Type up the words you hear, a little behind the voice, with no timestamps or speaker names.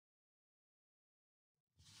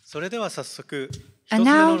And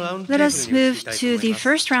now, let us move to the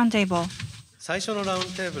first roundtable.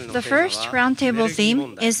 The first roundtable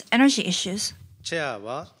theme is energy issues.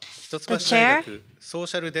 The chair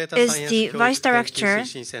is the Vice Director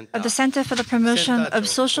of the Center for the Promotion of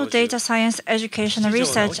Social Data Science Education and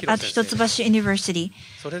Research at Hitotsubashi University,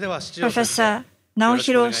 Professor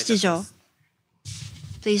Naohiro SHICHIJO.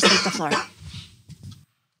 Please take the floor.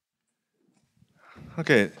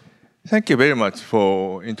 Okay, thank you very much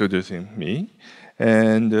for introducing me.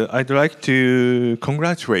 And I'd like to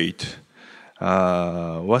congratulate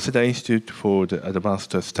Waseda Institute for the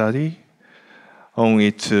Advanced Study on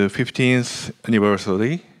its 15th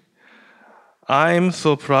anniversary. I'm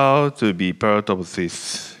so proud to be part of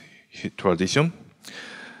this tradition.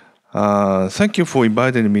 Thank you for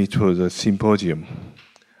inviting me to the symposium.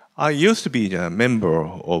 I used to be a member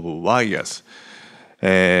of WIAS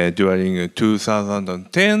during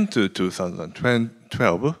 2010 to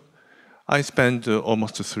 2012. I spent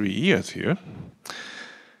almost 3 years here.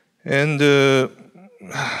 And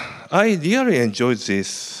I really enjoyed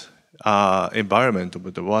this environment of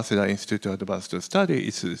the Waseda Institute of Advanced Study.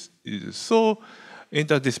 It's so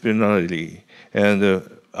interdisciplinary and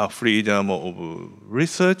a freedom of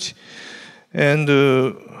research. And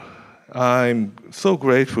I'm so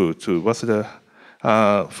grateful to Waseda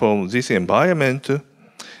for this environment.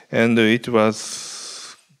 And it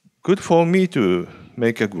was good for me to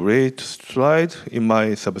make a great stride in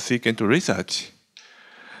my subsequent research.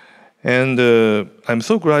 And I'm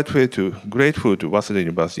so grateful to Waseda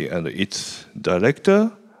University and its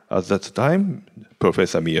director at that time,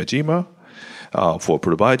 Professor Miyajima, for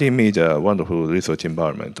providing me the wonderful research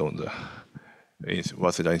environment on the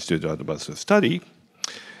Waseda Institute of Advanced Study.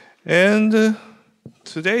 And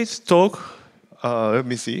today's talk, let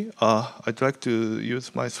me see, I'd like to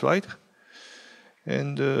use my slide.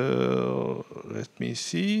 And let me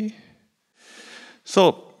see.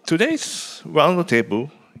 So today's roundtable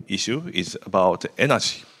issue is about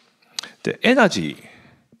energy. The energy,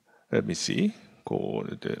 let me see.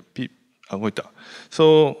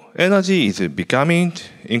 So energy is becoming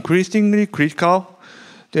increasingly critical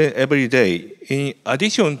every day. In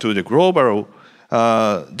addition to the global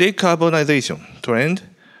decarbonization trend,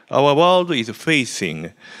 our world is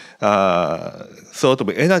facing sort of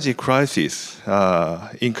energy crisis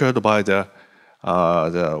incurred by the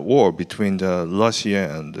war between Russia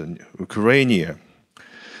and Ukraine.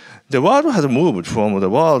 The world has moved from the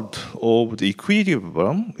world of the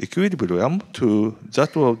equilibrium to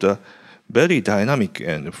that of the very dynamic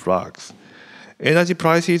and flux. Energy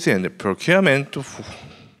prices and procurement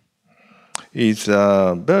is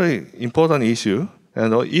a very important issue,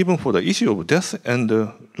 and even for the issue of death and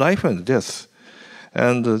life and death.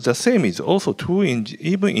 And the same is also true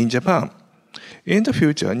even in Japan. In the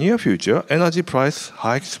future, near future, energy price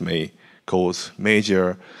hikes may cause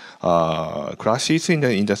major crashes in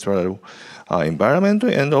the industrial environment,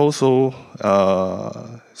 and also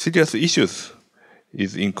serious issues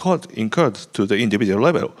is incurred to the individual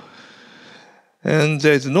level. And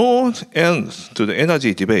there's no end to the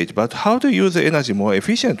energy debate, but how to use the energy more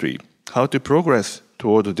efficiently, how to progress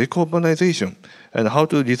toward decarbonization, and how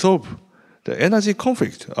to resolve the energy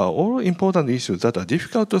conflict are all important issues that are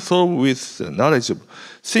difficult to solve with the knowledge of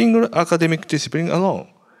single academic discipline alone.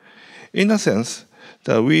 In a sense,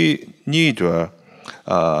 that we need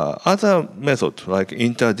other methods like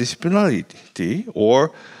interdisciplinarity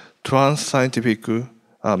or trans-scientific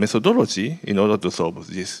methodology in order to solve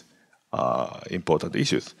these important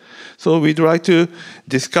issues. So we'd like to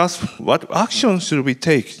discuss what actions should we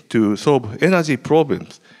take to solve energy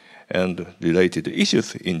problems and related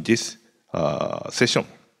issues in this session.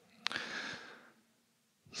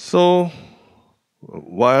 So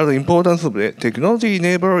while the importance of the technology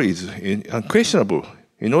enabler is unquestionable,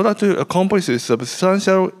 in order to accomplish a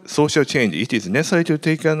substantial social change, it is necessary to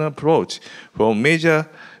take an approach from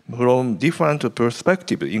different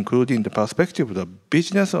perspectives, including the perspective of the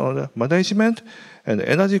business or management and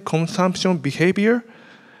energy consumption behavior,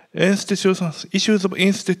 issues of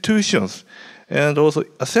institutions, and also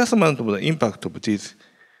assessment of the impact of this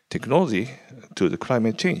technology to the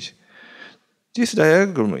climate change. This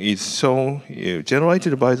diagram is shown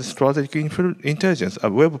generated by the Strategic Intelligence, a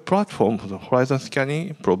web platform for the horizon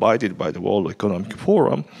scanning provided by the World Economic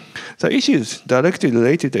Forum. The issues directly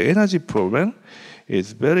related to the energy problem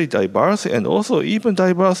is very diverse, and also even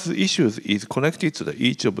diverse issues is connected to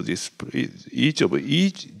each of these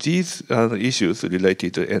issues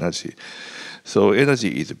related to energy. So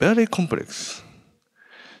energy is very complex.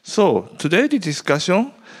 So today's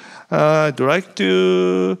discussion, I'd like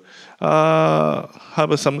to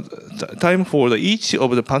have some time for each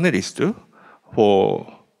of the panelists for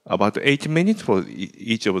about 8 minutes for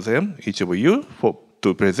each of them, each of you,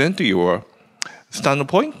 to present your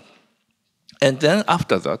standpoint. And then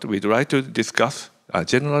after that, we'd like to discuss, a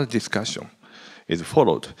general discussion is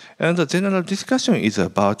followed. And the general discussion is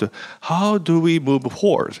about how do we move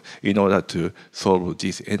forward in order to solve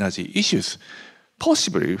these energy issues,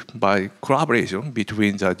 possibly by collaboration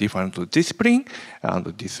between the different disciplines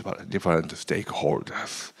and different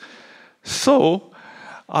stakeholders. So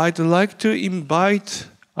I'd like to invite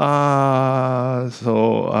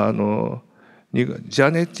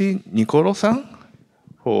GIANNETTI Niccolo-san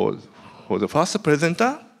for the first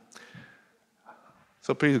presenter.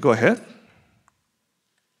 So please go ahead.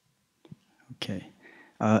 Okay.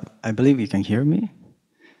 I believe you can hear me.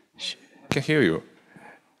 I can hear you.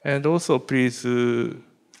 And also please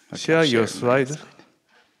share your slide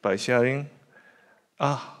by sharing.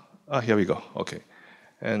 Here we go. Okay.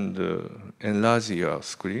 And enlarge your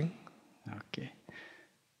screen. Okay.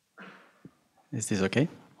 Is this okay?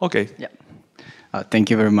 Okay. Yeah. Thank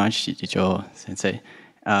you very much, Shichijo Sensei.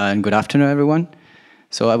 And good afternoon, everyone.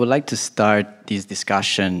 So I would like to start this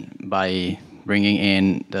discussion by bringing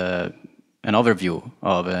in an overview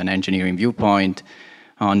of an engineering viewpoint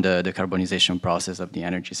on the decarbonization process of the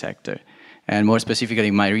energy sector. And more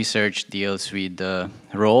specifically, my research deals with the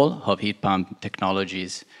role of heat pump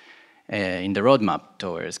technologies in the roadmap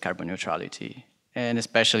towards carbon neutrality, and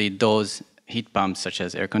especially those heat pumps such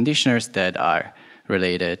as air conditioners that are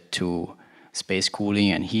related to space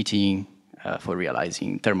cooling and heating for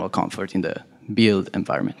realizing thermal comfort in the built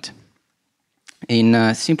environment.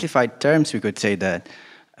 In simplified terms, we could say that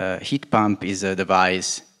a heat pump is a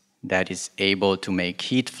device that is able to make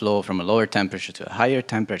heat flow from a lower temperature to a higher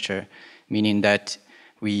temperature, meaning that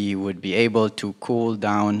we would be able to cool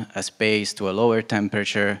down a space to a lower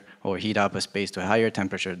temperature or heat up a space to a higher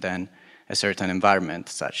temperature than a certain environment,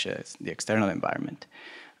 such as the external environment.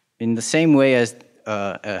 In the same way as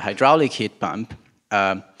a hydraulic heat pump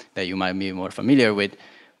that you might be more familiar with,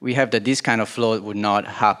 we have that this kind of flow would not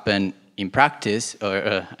happen in practice,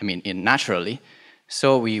 or naturally,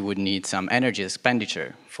 so we would need some energy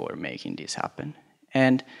expenditure for making this happen.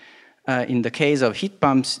 And in the case of heat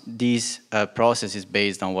pumps, this process is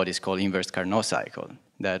based on what is called inverse Carnot cycle,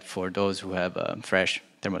 that for those who have a fresh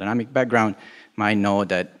thermodynamic background might know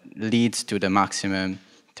that leads to the maximum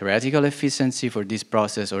theoretical efficiency for this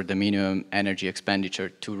process or the minimum energy expenditure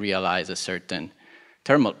to realize a certain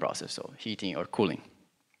thermal process, so heating or cooling.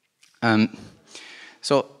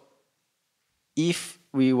 So if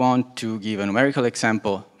we want to give a numerical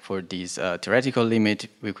example for this theoretical limit,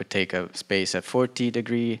 we could take a space at 40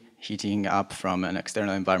 degrees, heating up from an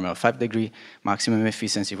external environment of 5 degrees. Maximum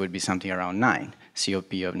efficiency would be something around 9,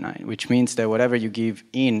 COP of 9, which means that whatever you give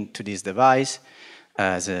in to this device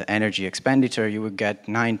as an energy expenditure, you would get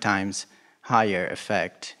 9 times higher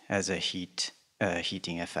effect as a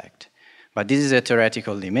heating effect. But this is a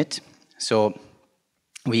theoretical limit, so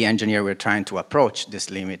we engineers were trying to approach this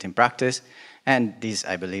limit in practice, and this,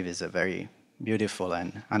 I believe, is a very beautiful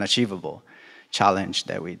and unachievable challenge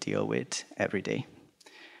that we deal with every day.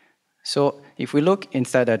 So if we look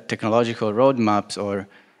instead at technological roadmaps or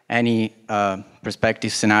any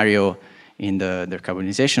prospective scenario in the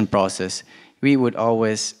decarbonization process, we would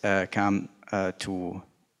always come to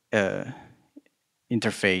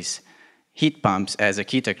interface heat pumps as a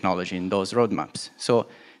key technology in those roadmaps. So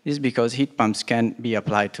this is because heat pumps can be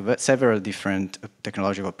applied to several different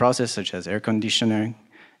technological processes, such as air conditioning,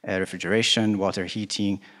 refrigeration, water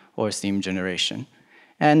heating, or steam generation.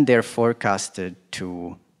 And they're forecasted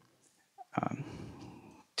to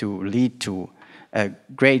lead to a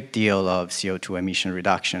great deal of CO2 emission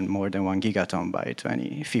reduction, more than 1 gigaton by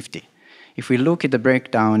 2050. If we look at the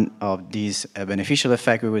breakdown of these beneficial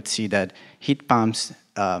effects, we would see that heat pumps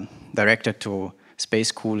directed to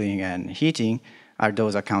space cooling and heating are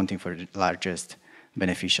those accounting for the largest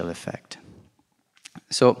beneficial effect.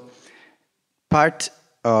 So part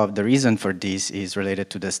of the reason for this is related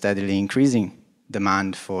to the steadily increasing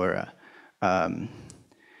demand for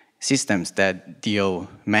systems that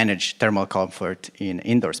manage thermal comfort in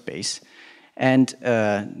indoor space. And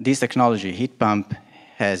this technology, heat pump,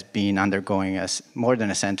 has been undergoing a more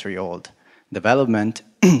than a century-old development,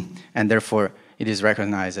 and therefore it is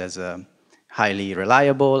recognized as a highly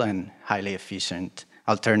reliable and highly efficient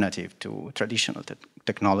alternative to traditional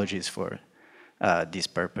technologies for this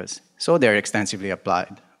purpose. So they're extensively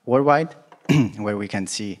applied worldwide, where we can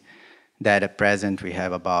see that at present we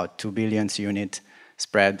have about 2 billion units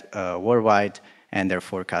spread worldwide, and they're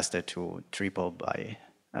forecasted to triple by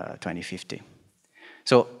 2050.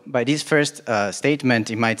 So by this first statement,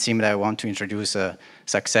 it might seem that I want to introduce a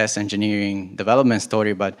success engineering development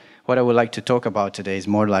story, but what I would like to talk about today is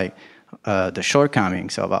more like the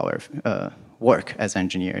shortcomings of our work as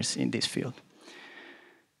engineers in this field.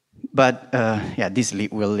 But yeah, this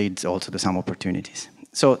will lead also to some opportunities.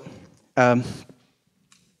 So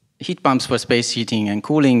heat pumps for space heating and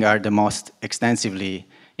cooling are the most extensively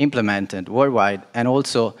implemented worldwide, and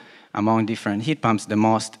also among different heat pumps, the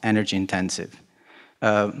most energy intensive.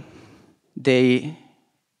 They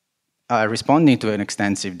are responding to an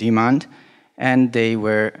extensive demand, and they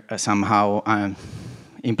were somehow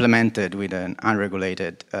implemented with an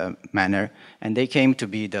unregulated manner, and they came to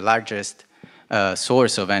be the largest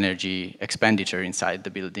source of energy expenditure inside the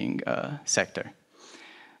building sector.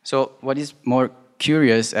 So what is more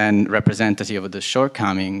curious and representative of the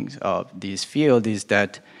shortcomings of this field is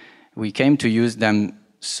that we came to use them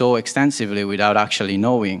so extensively without actually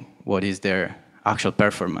knowing what is their actual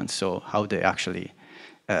performance, so how they actually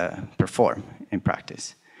perform in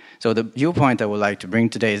practice. So the viewpoint I would like to bring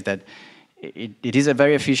today is that it is a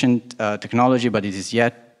very efficient technology, but it is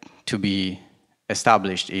yet to be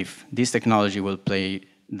established if this technology will play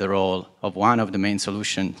the role of one of the main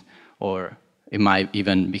solutions, or it might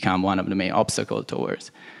even become one of the main obstacles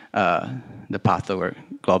towards the path toward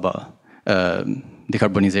global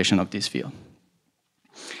decarbonization of this field.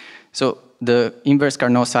 So the inverse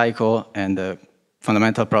Carnot cycle and the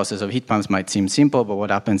fundamental process of heat pumps might seem simple, but what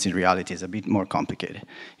happens in reality is a bit more complicated.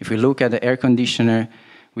 If we look at the air conditioner,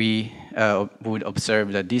 we would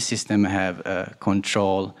observe that this system have a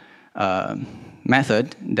control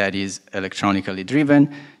method that is electronically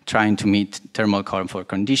driven, trying to meet thermal comfort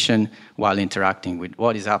condition while interacting with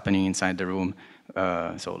what is happening inside the room,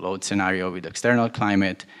 so load scenario with external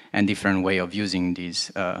climate and different way of using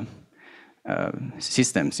these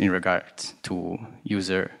systems in regards to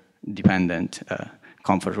user-dependent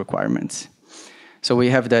comfort requirements. So we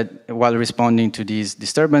have that while responding to these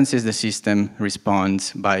disturbances, the system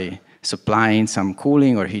responds by supplying some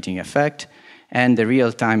cooling or heating effect, and the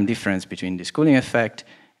real-time difference between this cooling effect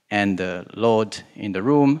and the load in the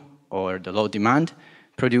room or the load demand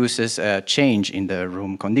produces a change in the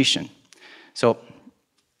room condition. So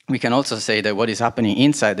we can also say that what is happening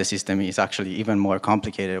inside the system is actually even more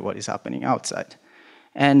complicated than what is happening outside.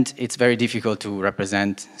 And it's very difficult to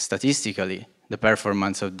represent statistically the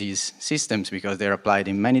performance of these systems because they're applied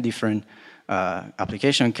in many different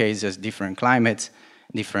application cases, different climates,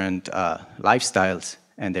 different lifestyles,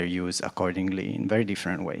 and they're used accordingly in very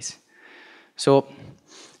different ways. So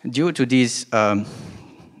due to this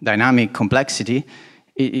dynamic complexity,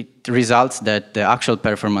 it results that the actual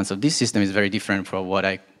performance of this system is very different from what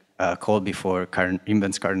I called before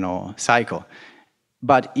inverse Carnot cycle.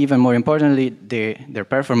 But even more importantly, their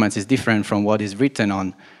performance is different from what is written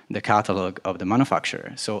on the catalog of the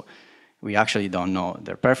manufacturer. So we actually don't know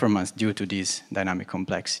their performance due to this dynamic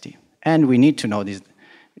complexity. And we need to know this,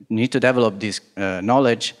 need to develop this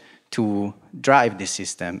knowledge to drive this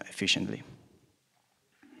system efficiently.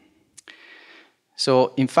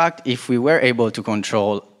 So in fact, if we were able to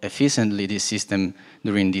control efficiently this system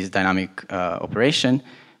during this dynamic operation,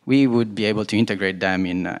 we would be able to integrate them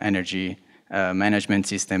in energy management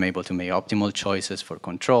system, able to make optimal choices for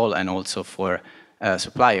control and also for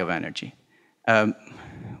supply of energy,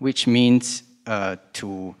 which means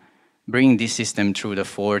to bring this system through the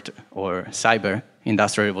fourth or cyber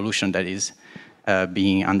industrial revolution that is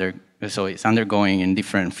it's undergoing in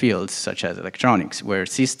different fields such as electronics, where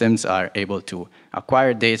systems are able to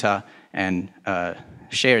acquire data and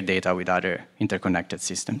share data with other interconnected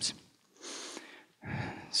systems.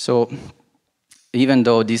 So even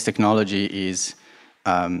though this technology is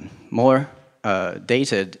more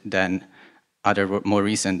dated than other more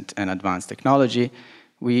recent and advanced technology,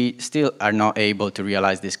 we still are not able to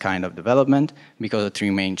realize this kind of development because of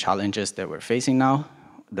three main challenges that we're facing now.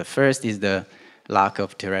 The first is the lack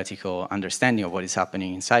of theoretical understanding of what is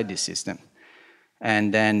happening inside this system.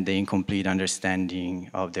 And then the incomplete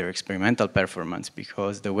understanding of their experimental performance,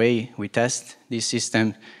 because the way we test this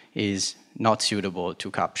system is not suitable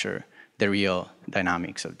to capture the real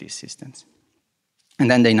dynamics of these systems.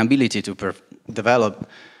 And then the inability to develop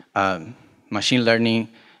machine learning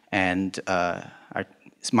and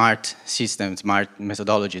smart systems, smart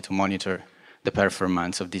methodology to monitor the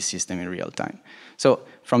performance of this system in real time. So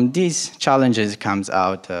from these challenges comes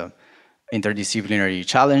out an interdisciplinary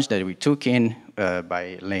challenge that we took in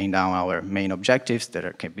by laying down our main objectives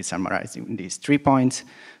that can be summarized in these 3 points.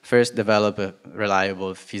 First, develop a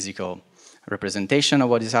reliable physical representation of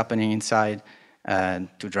what is happening inside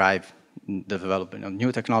to drive the development of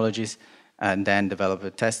new technologies, and then develop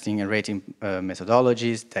a testing and rating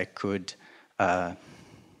methodologies that could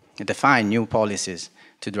define new policies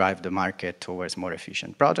to drive the market towards more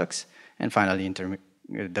efficient products, and finally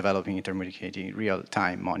developing intermediate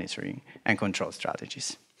real-time monitoring and control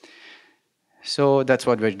strategies. So that's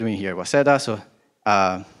what we're doing here at Waseda. So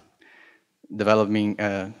developing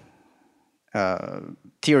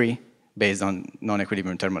theory based on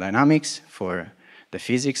non-equilibrium thermodynamics for the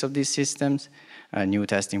physics of these systems, a new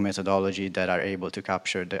testing methodology that are able to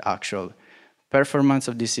capture the actual performance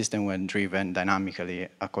of this system when driven dynamically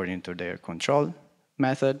according to their control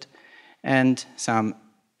method, and some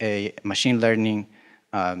machine learning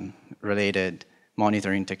related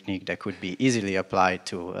monitoring technique that could be easily applied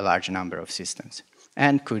to a large number of systems,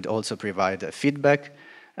 and could also provide a feedback,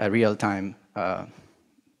 a real-time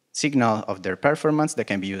signal of their performance that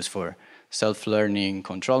can be used for self-learning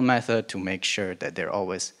control method to make sure that they're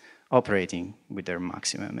always operating with their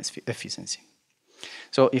maximum efficiency.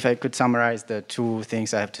 So if I could summarize the two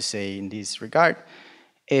things I have to say in this regard,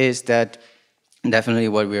 is that definitely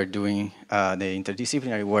what we are doing, the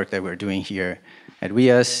interdisciplinary work that we're doing here at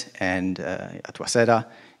WIAS and at Waseda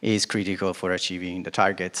is critical for achieving the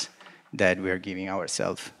targets that we are giving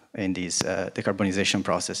ourselves in this decarbonization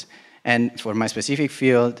process. And for my specific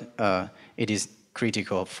field, it is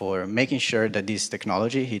critical for making sure that this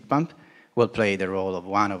technology, heat pump, will play the role of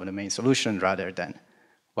one of the main solutions rather than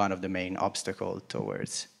one of the main obstacles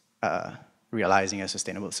towards realizing a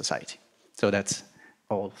sustainable society. So that's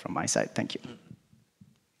all from my side. Thank you.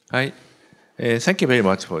 Hi. Thank you very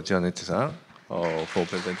much for Giannetti-san for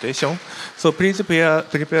presentation. So please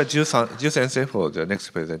prepare Ju-sensei for the next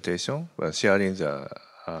presentation. We're sharing the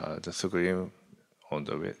screen on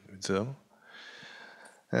the Zoom.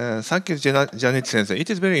 Thank you, Giannetti-sensei. It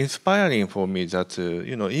is very inspiring for me that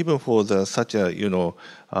even for such a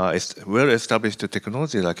well-established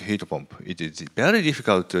technology like heat pump, it is very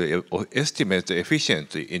difficult to estimate the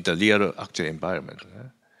efficiency in the real actual environment.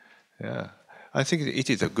 Yeah, I think it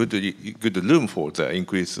is a good room for the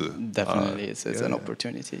increase. Definitely, it's an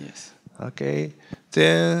opportunity. Yes. Okay,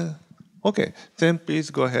 then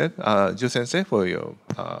please go ahead, Ju-sensei, for your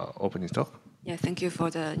opening talk. Yeah, thank you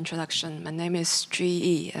for the introduction. My name is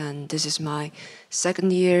Yiyi, and this is my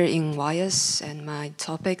second year in WIAS, and my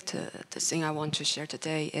topic, the thing I want to share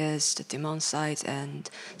today is the demand side and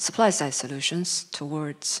supply side solutions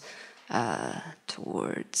towards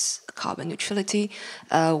carbon neutrality,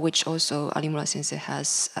 which also Alimura Sensei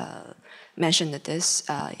has mentioned this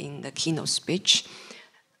in the keynote speech.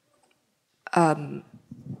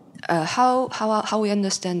 How we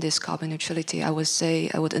understand this carbon neutrality, I would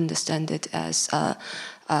say I would understand it as a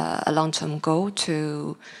long-term goal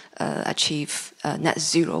to achieve net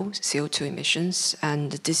zero CO2 emissions,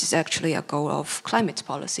 and this is actually a goal of climate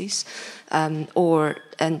policies. And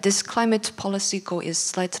this climate policy goal is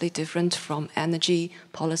slightly different from energy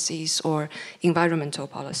policies or environmental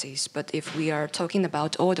policies. But if we are talking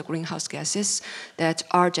about all the greenhouse gases that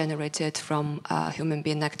are generated from human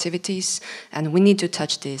being activities, and we need to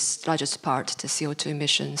touch this largest part, the CO2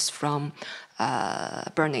 emissions from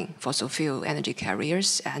burning fossil fuel energy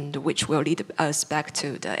carriers, and which will lead us back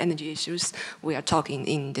to the energy issues we are talking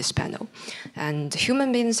in this panel. And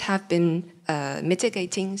human beings have been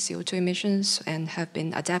mitigating CO2 emissions and have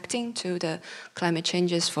been adapting to the climate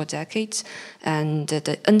changes for decades. And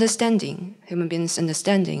the human beings'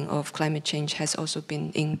 understanding of climate change has also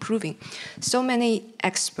been improving. So many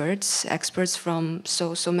experts from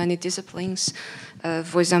so many disciplines.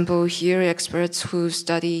 For example, here experts who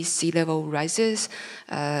study sea level rises,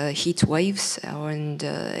 heat waves, and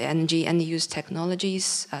energy and use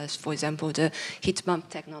technologies. For example, the heat pump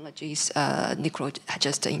technologies Niccolo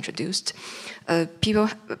just introduced.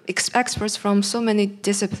 Experts from so many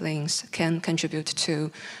disciplines can contribute to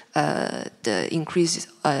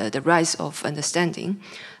the rise of understanding,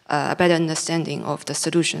 a better understanding of the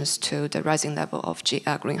solutions to the rising level of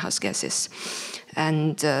greenhouse gases.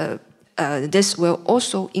 And this will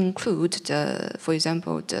also include, for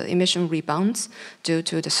example, the emission rebounds due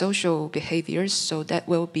to the social behaviors. So that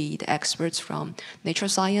will be the experts from natural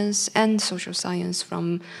science and social science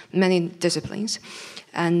from many disciplines.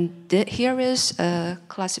 And here is a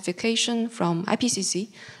classification from IPCC,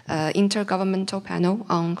 Intergovernmental Panel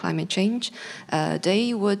on Climate Change.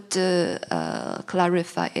 They would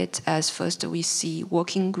clarify it as first we see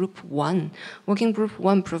Working Group 1. Working Group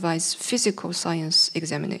 1 provides physical science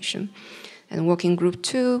examination. And Working Group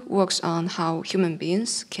 2 works on how human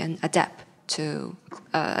beings can adapt to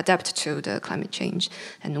the climate change.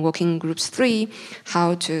 And Working Groups 3,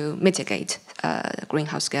 how to mitigate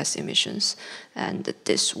greenhouse gas emissions. And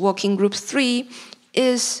this Working Group 3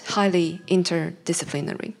 is highly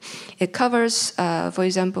interdisciplinary. It covers, for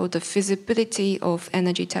example, the feasibility of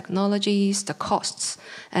energy technologies, the costs,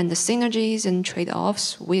 and the synergies and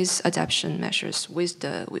trade-offs with adaptation measures with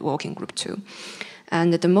the working group too.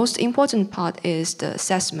 And the most important part is the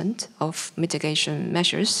assessment of mitigation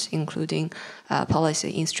measures, including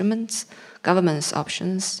policy instruments, government's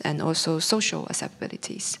options, and also social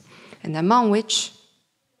acceptabilities. And among which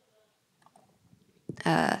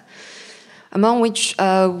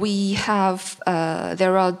we have,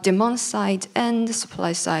 there are demand-side and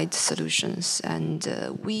supply-side solutions. And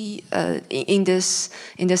in this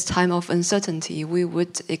time of uncertainty, we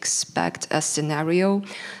would expect a scenario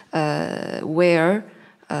where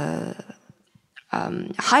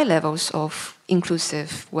high levels of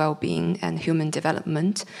inclusive well-being and human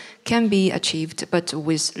development can be achieved, but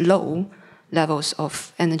with low levels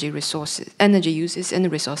of energy uses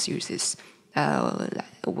and resource uses.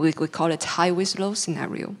 We call it high with low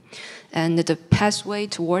scenario. And the pathway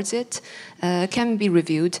towards it can be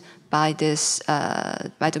reviewed by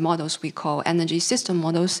the models we call energy system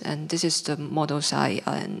models, and this is the models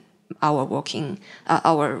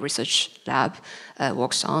our research lab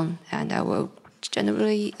works on, and I will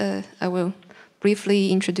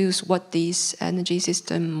briefly introduce what these energy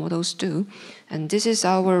system models do. And this is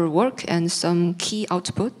our work and some key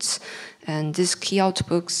outputs. And these key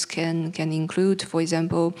outputs can include, for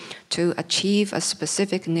example, to achieve a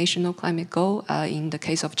specific national climate goal, in the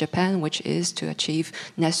case of Japan, which is to achieve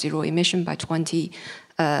net zero emission by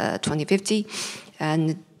 2050.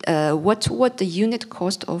 And what would the unit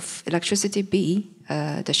cost of electricity be,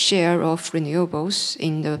 the share of renewables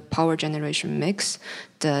in the power generation mix,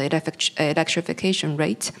 the electrification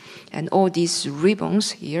rate, and all these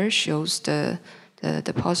ribbons here shows the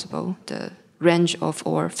range of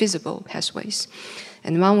or feasible pathways.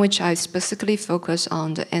 And one which I specifically focus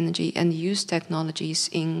on the energy and use technologies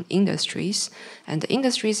in industries. And the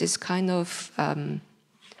industries is kind of,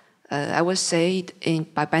 I would say,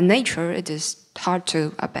 by nature, it is hard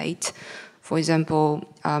to abate. For example,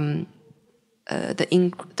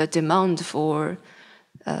 the demand for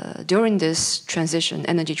during this transition,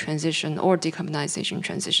 energy transition or decarbonization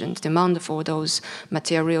transition, demand for those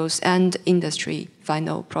materials and industry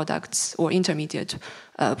final products or intermediate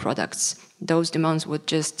products, those demands would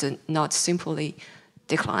just not simply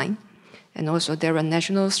decline. And also there are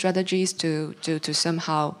national strategies to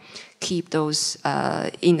somehow keep those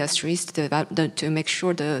industries to make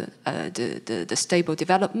sure the stable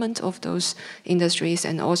development of those industries.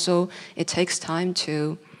 And also it takes time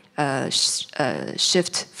to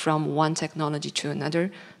shift from one technology to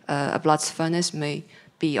another. A blast furnace may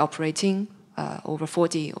be operating over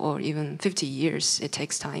 40 or even 50 years. It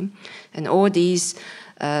takes time, and all these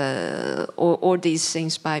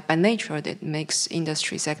things by nature that makes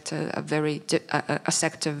industry sector a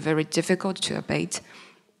sector very difficult to abate.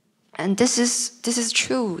 And this is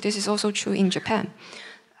true. This is also true in Japan.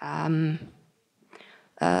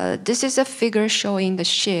 This is a figure showing the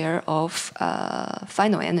share of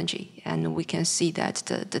final energy, and we can see that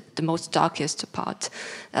the most darkest part,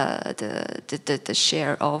 the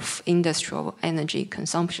share of industrial energy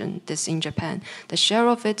consumption, this in Japan, the share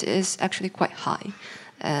of it is actually quite high.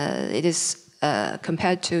 It is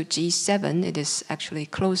compared to G7, it is actually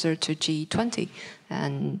closer to G20,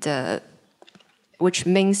 and which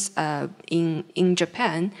means in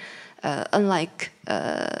Japan, unlike,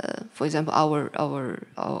 for example,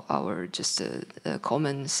 our just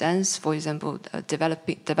common sense, for example,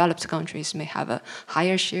 developed countries may have a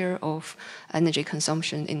higher share of energy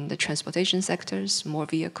consumption in the transportation sectors, more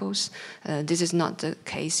vehicles. This is not the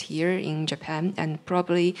case here in Japan, and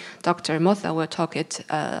probably Dr. MORTHA will talk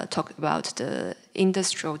about the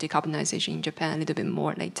industrial decarbonization in Japan a little bit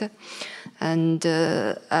more later. And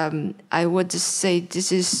I would say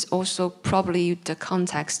this is also probably the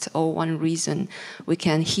context or one reason we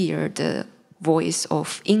can hear the voice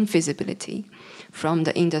of infeasibility from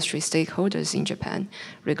the industry stakeholders in Japan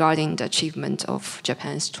regarding the achievement of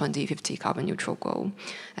Japan's 2050 carbon neutral goal.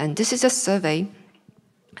 And this is a survey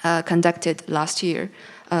conducted last year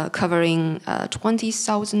covering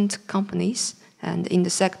 20,000 companies and in the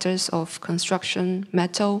sectors of construction,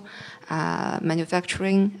 metal,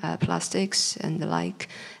 manufacturing, plastics, and the like.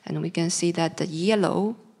 And we can see that the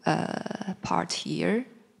yellow part here,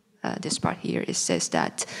 this part here, it says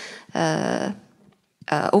that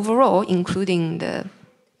overall, including the,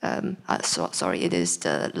 it is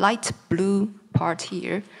the light blue part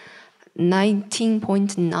here,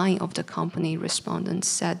 19.9% of the company respondents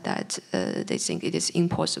said that they think it is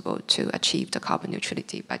impossible to achieve the carbon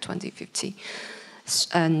neutrality by 2050.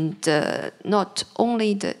 And not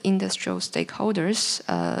only the industrial stakeholders,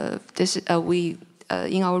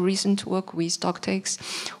 in our recent work with stocktakes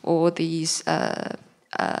or these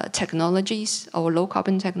technologies or low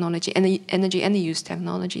carbon technology, energy and use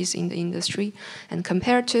technologies in the industry. And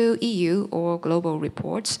compared to EU or global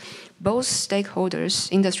reports, both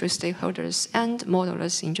stakeholders, industry stakeholders and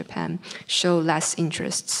modelers in Japan show less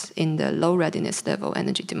interests in the low readiness level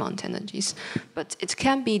energy demand technologies. But it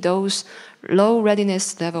can be those low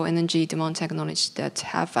readiness level energy demand technologies that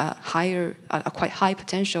have a quite high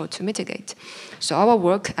potential to mitigate. So our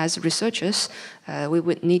work as researchers, we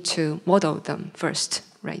would need to model them first,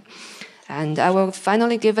 right? And I will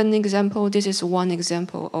finally give an example. This is one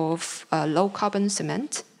example of low carbon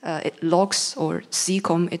cement. It logs or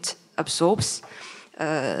seacom, it absorbs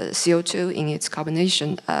CO2 in its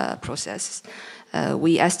carbonation process.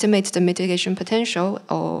 We estimate the mitigation potential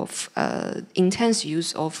of intense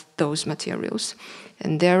use of those materials.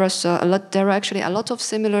 And there are actually a lot of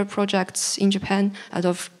similar projects in Japan, out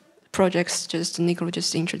of projects Niccolo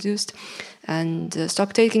just introduced. And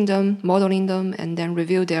stocktaking them, modeling them, and then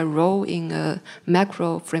review their role in a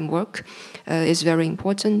macro framework is very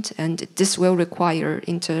important. And this will require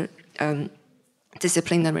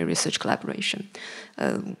interdisciplinary research collaboration.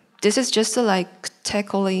 This is just like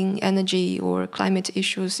tackling energy or climate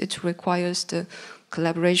issues. It requires the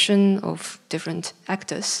collaboration of different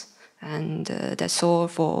actors. And that's all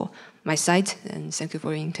for my side. And thank you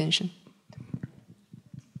for your attention.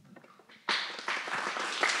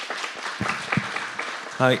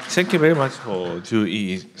 Hi, thank you very much for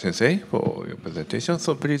Yiyi Sensei for your presentation.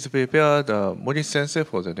 So please prepare the Mori Sensei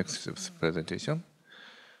for the next presentation.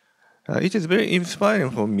 It is very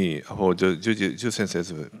inspiring for me for Ju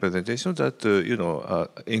Sensei's presentation that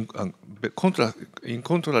in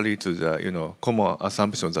contrary to the common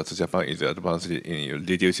assumption that Japan is advanced in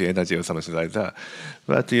reducing energy or something like that,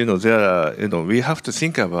 but we have to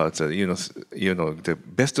think about the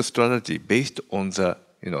best strategy based on the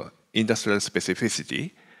industrial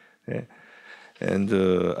specificity, and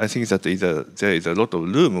I think that there is a lot of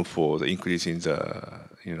room for the increase in the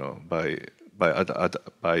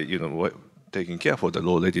by taking care for the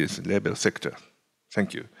low readiness level sector.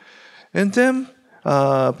 Thank you. And then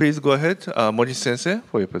please go ahead, Mori Sensei,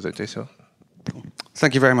 for your presentation.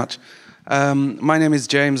 Thank you very much. My name is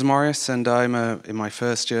James Morris, and I'm in my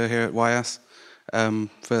first year here at WIAS.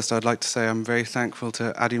 First, I'd like to say I'm very thankful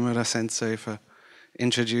to Adimura Sensei for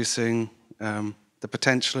introducing the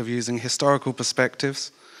potential of using historical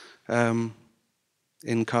perspectives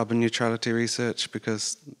in carbon neutrality research,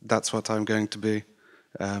 because that's what I'm going to be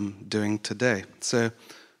doing today. So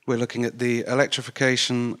we're looking at the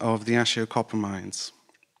electrification of the Ashio copper mines.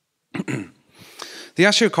 The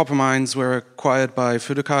Ashio copper mines were acquired by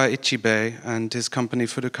Furukawa Ichibei and his company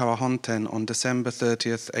Furukawa Honten on December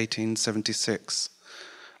 30th, 1876.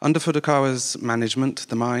 Under Furukawa's management,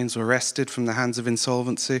 the mines were wrested from the hands of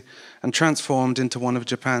insolvency and transformed into one of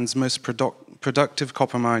Japan's most productive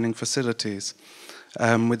copper mining facilities,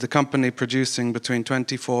 with the company producing between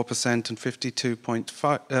 24% and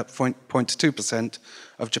 52.2%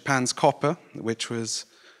 of Japan's copper, which was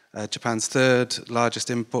Japan's third largest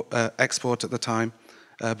export at the time,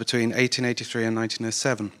 between 1883 and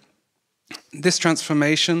 1907. This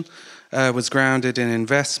transformation was grounded in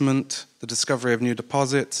investment, the discovery of new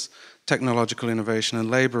deposits, technological innovation,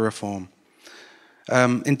 and labor reform.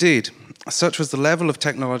 Indeed, such was the level of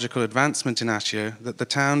technological advancement in Ashio that the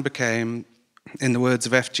town became, in the words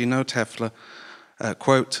of F.G. Notheffler,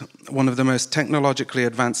 quote, one of the most technologically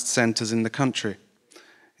advanced centers in the country.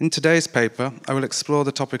 In today's paper, I will explore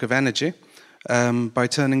the topic of energy by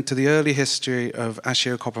turning to the early history of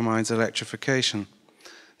Ashio copper mines electrification.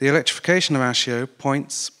 The electrification of Ashio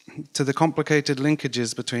points to the complicated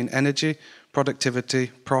linkages between energy,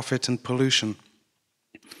 productivity, profit, and pollution.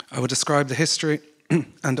 I will describe the history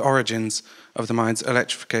and origins of the mine's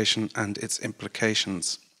electrification and its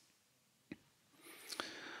implications.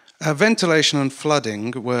 Ventilation and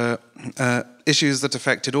flooding were issues that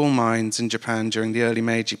affected all mines in Japan during the early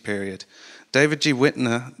Meiji period. David G.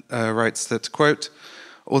 Whitner writes that, quote,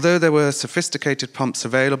 although there were sophisticated pumps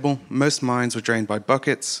available, most mines were drained by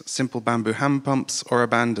buckets, simple bamboo hand pumps, or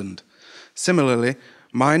abandoned. Similarly,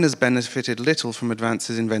 miners benefited little from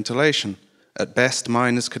advances in ventilation. At best,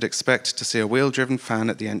 miners could expect to see a wheel-driven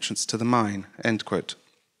fan at the entrance to the mine, end quote.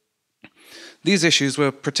 These issues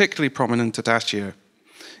were particularly prominent at Ashio.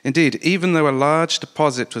 Indeed, even though a large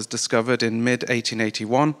deposit was discovered in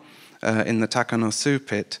mid-1881 in the Takanosu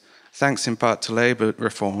pit, thanks in part to labor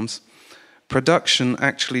reforms, production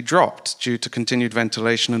actually dropped due to continued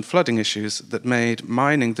ventilation and flooding issues that made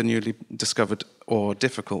mining the newly discovered ore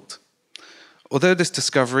difficult. Although this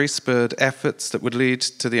discovery spurred efforts that would lead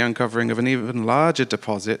to the uncovering of an even larger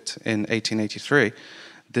deposit in 1883,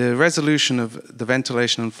 the resolution of the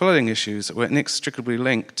ventilation and flooding issues were inextricably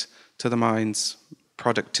linked to the mine's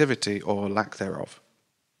productivity or lack thereof.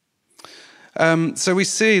 So we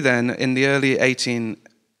see then in the early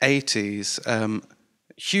 1880s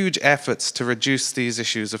huge efforts to reduce these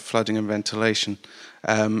issues of flooding and ventilation,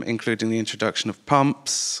 including the introduction of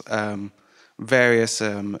pumps, various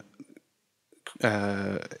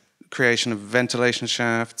creation of ventilation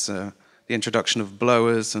shafts, the introduction of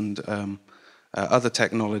blowers and other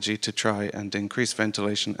technology to try and increase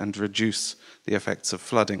ventilation and reduce the effects of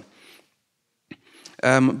flooding.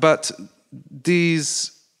 But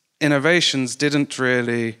these innovations didn't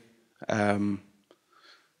really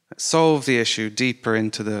solve the issue deeper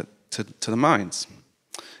into the mines.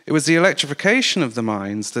 It was the electrification of the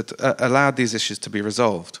mines that allowed these issues to be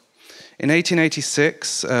resolved. In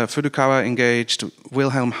 1886, Furukawa engaged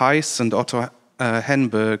Wilhelm Heiss and Otto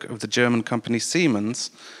Henberg of the German company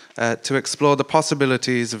Siemens to explore the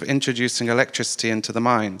possibilities of introducing electricity into the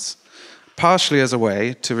mines, partially as a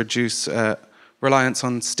way to reduce reliance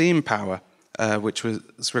on steam power, which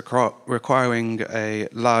was requiring a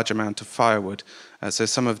large amount of firewood. So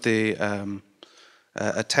some of the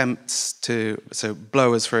attempts so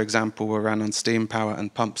blowers, for example, were run on steam power,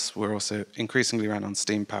 and pumps were also increasingly run on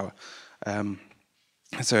steam power.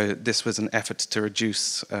 So this was an effort to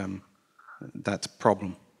reduce that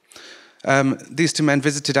problem. These two men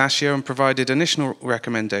visited Ashio and provided initial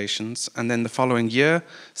recommendations, and then the following year,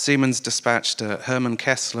 Siemens dispatched Hermann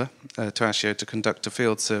Kessler to Ashio to conduct a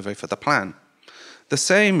field survey for the plan. The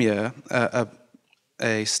same year,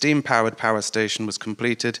 a steam-powered power station was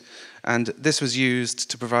completed, and this was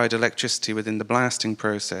used to provide electricity within the blasting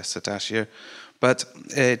process at Ashio, but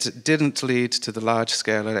it didn't lead to the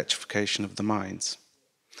large-scale electrification of the mines.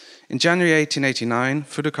 In January 1889,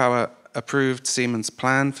 Furukawa approved Siemens'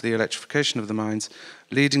 plan for the electrification of the mines,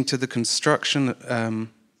 leading to the construction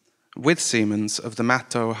with Siemens of the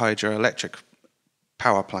Mato hydroelectric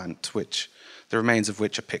power plant, which the remains of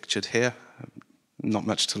which are pictured here. Not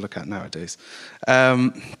much to look at nowadays.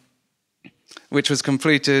 Which was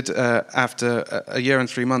completed after a year and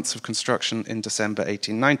 3 months of construction in December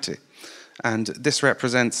 1890. And this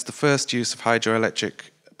represents the first use of hydroelectric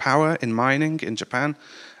power in mining in Japan,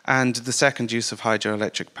 and the second use of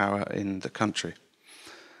hydroelectric power in the country.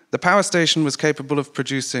 The power station was capable of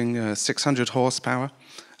producing 600 horsepower,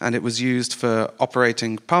 and it was used for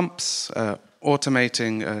operating pumps,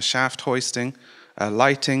 automating shaft hoisting,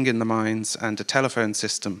 lighting in the mines, and a telephone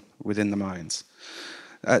system within the mines.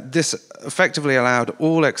 This effectively allowed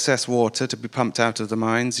all excess water to be pumped out of the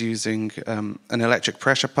mines using an electric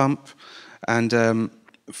pressure pump, and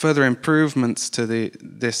further improvements to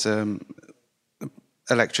this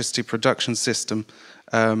electricity production system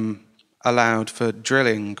allowed for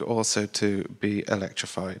drilling also to be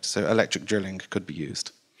electrified, so electric drilling could be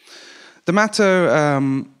used. The Mato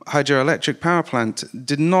hydroelectric power plant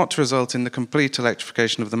did not result in the complete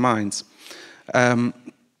electrification of the mines.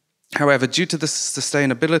 However, due to the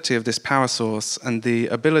sustainability of this power source and the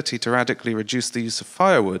ability to radically reduce the use of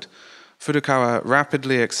firewood, Furukawa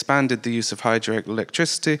rapidly expanded the use of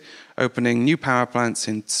hydroelectricity, opening new power plants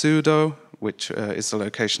in Tsudo, which is the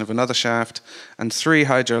location of another shaft, and 3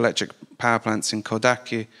 hydroelectric power plants in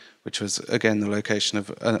Kodaki, which was again the location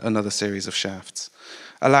of another series of shafts,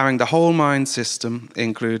 allowing the whole mine system,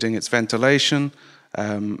 including its ventilation,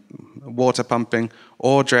 water pumping,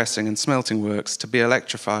 ore dressing and smelting works, to be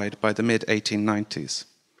electrified by the mid-1890s.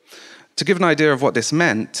 To give an idea of what this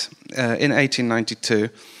meant, in 1892,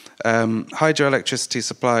 hydroelectricity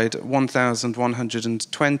supplied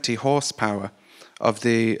 1,120 horsepower of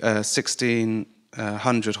the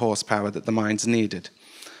 1,600 horsepower that the mines needed.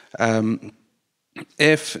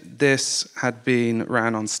 If this had been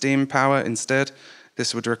ran on steam power instead,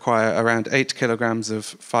 this would require around 8 kilograms of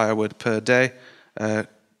firewood per day,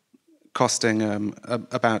 costing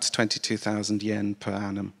about 22,000 yen per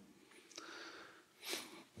annum.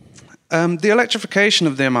 The electrification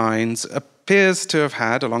of their mines appears to have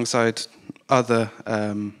had, alongside other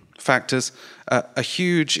factors, a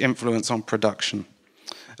huge influence on production.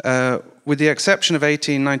 With the exception of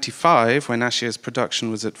 1895, when Ashio's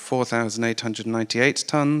production was at 4,898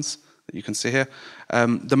 tons, that you can see here,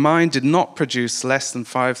 the mine did not produce less than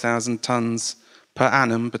 5,000 tons per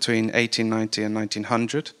annum between 1890 and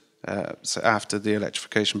 1900, so after the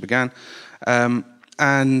electrification began,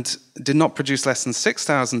 and did not produce less than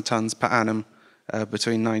 6,000 tons per annum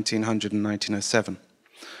between 1900 and 1907.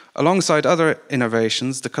 Alongside other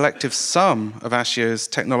innovations, the collective sum of Ashio's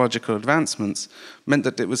technological advancements meant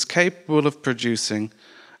that it was capable of producing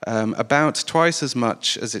about twice as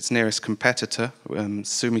much as its nearest competitor,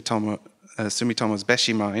 Sumitomo's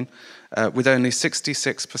Beshi mine, with only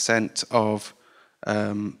 66% of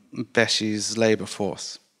Beshi's labour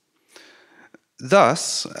force.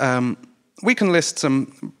 Thus, we can list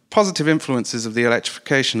some positive influences of the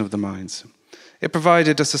electrification of the mines. It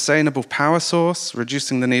provided a sustainable power source,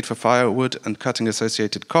 reducing the need for firewood and cutting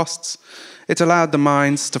associated costs. It allowed the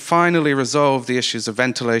mines to finally resolve the issues of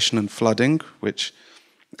ventilation and flooding, which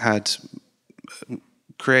had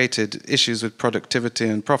created issues with productivity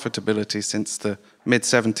and profitability since the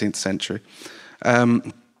mid-17th century.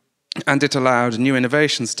 And it allowed new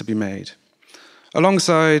innovations to be made.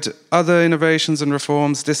 Alongside other innovations and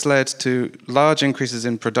reforms, this led to large increases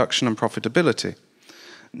in production and profitability.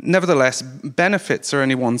 Nevertheless, benefits are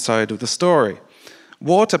only one side of the story.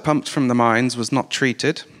 Water pumped from the mines was not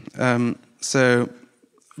treated, so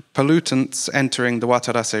pollutants entering the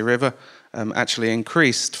Watarase River actually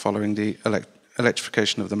increased following the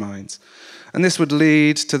electrification of the mines. And this would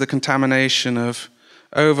lead to the contamination of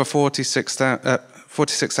over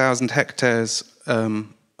 46,000 hectares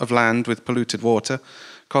of land with polluted water,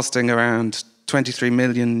 costing around 23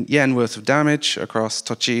 million yen worth of damage across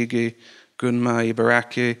Tochigi, Gunma,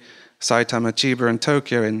 Ibaraki, Saitama, Chiba, and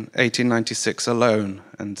Tokyo in 1896 alone,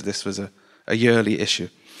 and this was a yearly issue.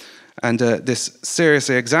 And this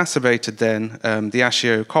seriously exacerbated then the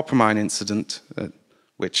Ashio copper mine incident,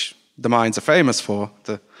 which the mines are famous for,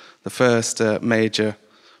 the first major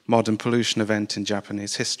modern pollution event in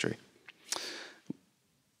Japanese history.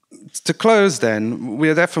 To close then, we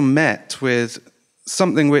are therefore met with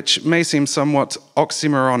something which may seem somewhat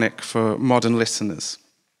oxymoronic for modern listeners.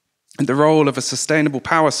 The role of a sustainable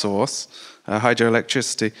power source,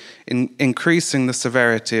 hydroelectricity, in increasing the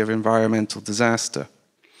severity of environmental disaster.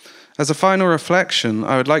 As a final reflection,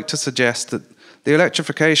 I would like to suggest that the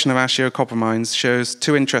electrification of Ashio copper mines shows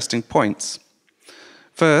two interesting points.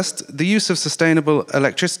 First, the use of sustainable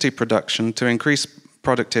electricity production to increase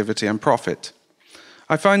productivity and profit.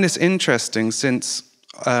 I find this interesting since,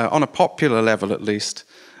 on a popular level at least,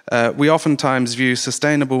 we oftentimes view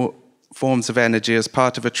sustainable forms of energy as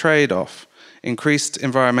part of a trade-off, increased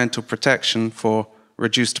environmental protection for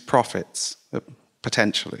reduced profits,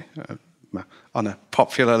 potentially, on a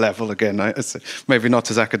popular level again, maybe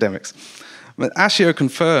not as academics. But Ashio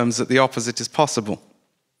confirms that the opposite is possible.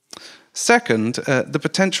 Second, the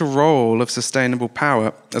potential role of sustainable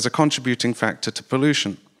power as a contributing factor to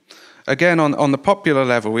pollution. Again, on the popular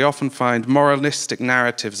level, we often find moralistic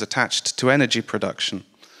narratives attached to energy production.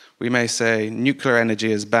 We may say nuclear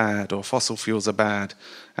energy is bad, or fossil fuels are bad,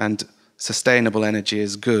 and sustainable energy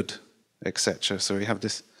is good, etc. So we have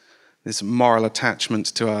this moral attachment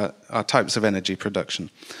to our types of energy production.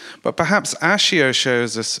 But perhaps Ashio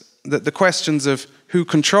shows us that the questions of who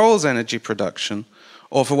controls energy production,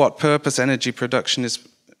 or for what purpose energy production is,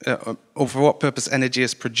 or for what purpose energy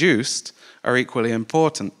is produced, are equally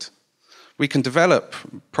important. We can develop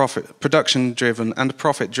production-driven and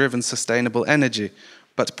profit-driven sustainable energy,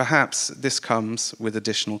 but perhaps this comes with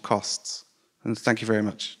additional costs. And thank you very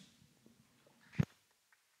much.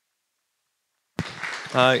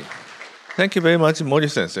 Thank you very much,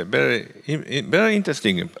 Mori-sensei. Very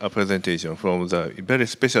interesting presentation from the very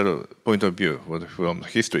special point of view from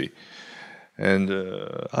history. And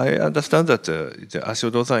I understand that the Ashio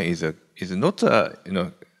Dosan is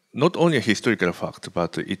not only a historical fact,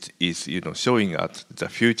 but it is showing at the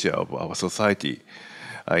future of our society.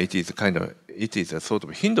 It is a sort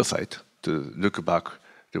of hindsight to look back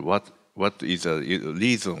to what is a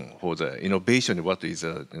reason for the innovation, what is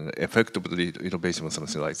the effect of the innovation, or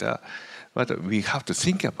something like that. But we have to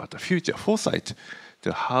think about the future foresight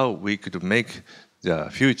to how we could make the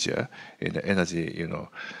future in the energy,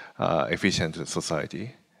 efficient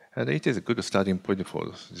society. And it is a good starting point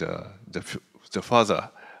for the further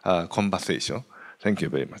conversation. Thank you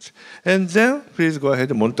very much. And then please go ahead,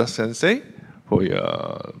 MORTHA sensei, for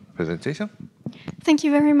your presentation. Thank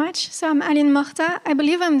you very much. So I'm Aline MORTHA. I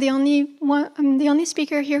believe I'm the only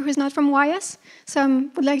speaker here who's not from WIAS. So I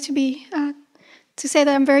would like to say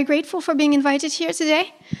that I'm very grateful for being invited here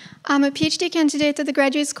today. I'm a PhD candidate at the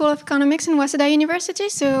Graduate School of Economics in Waseda University,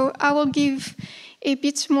 so I will give a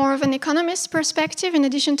bit more of an economist perspective in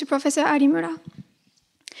addition to Professor Arimura.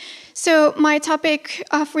 So my topic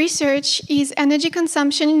of research is energy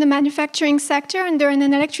consumption in the manufacturing sector under an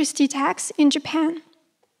electricity tax in Japan.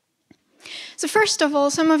 So first of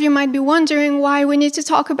all, some of you might be wondering why we need to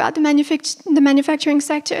talk about the manufacturing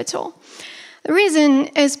sector at all. The reason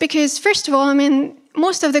is because, first of all,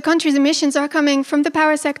 most of the country's emissions are coming from the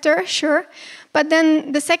power sector, sure, but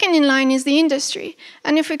then the second in line is the industry.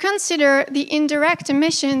 And if we consider the indirect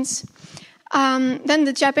emissions, then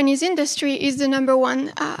the Japanese industry is the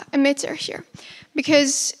 #1 emitter here.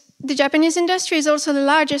 Because the Japanese industry is also the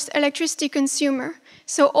largest electricity consumer.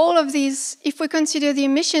 So all of these, if we consider the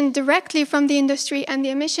emission directly from the industry and the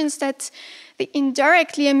emissions that they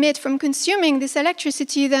indirectly emit from consuming this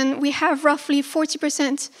electricity, then we have roughly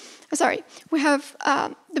 40%. We have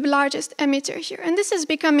the largest emitter here. And this is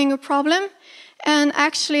becoming a problem. And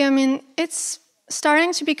actually, I mean, it's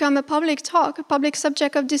starting to become a public talk, a public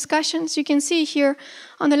subject of discussions. You can see here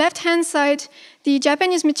on the left-hand side, the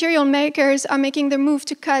Japanese material makers are making the move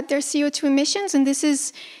to cut their CO2 emissions. And this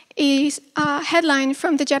is a headline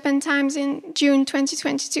from the Japan Times in June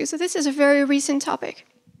 2022. So this is a very recent topic.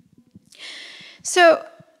 So,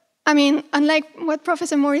 I mean, unlike what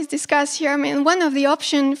Professor Morris discussed here, I mean, one of the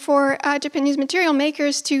options for Japanese material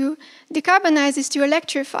makers to decarbonize is to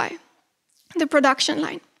electrify the production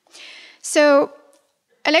line. So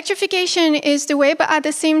electrification is the way, but at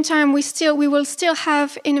the same time, we will still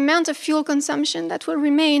have an amount of fuel consumption that will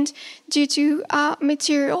remain due to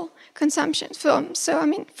material consumption. So I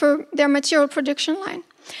mean, for their material production line.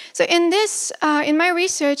 So in this, in my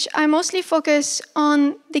research, I mostly focus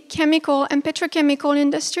on the chemical and petrochemical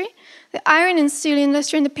industry, the iron and steel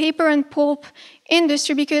industry, and the paper and pulp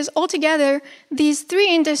industry, because altogether, these three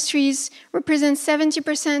industries represent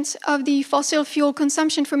 70% of the fossil fuel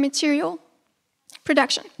consumption for material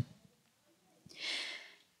production.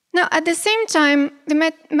 Now, at the same time,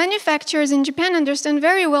 the manufacturers in Japan understand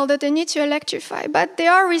very well that they need to electrify, but they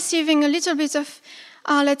are receiving a little bit of,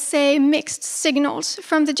 let's say, mixed signals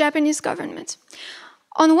from the Japanese government.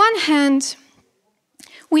 On one hand,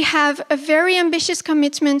 we have a very ambitious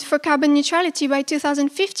commitment for carbon neutrality by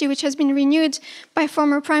 2050, which has been renewed by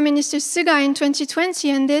former Prime Minister Suga in 2020.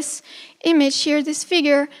 And this image here, this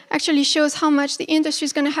figure, actually shows how much the industry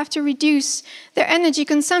is going to have to reduce their energy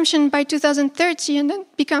consumption by 2030 and then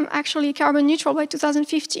become actually carbon neutral by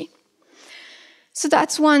 2050. So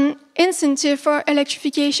that's one incentive for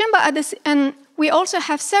electrification, and we also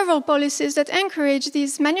have several policies that encourage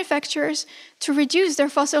these manufacturers to reduce their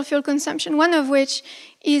fossil fuel consumption, one of which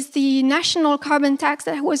is the national carbon tax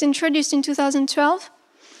that was introduced in 2012,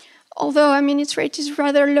 although, I mean, its rate is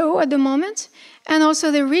rather low at the moment, and also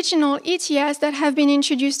the regional ETS that have been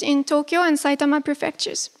introduced in Tokyo and Saitama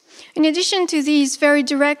prefectures. In addition to these very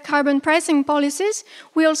direct carbon pricing policies,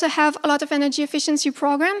 we also have a lot of energy efficiency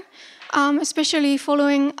program, especially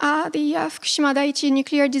following the Fukushima Daiichi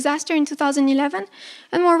nuclear disaster in 2011.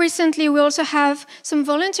 And more recently, we also have some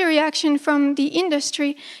voluntary action from the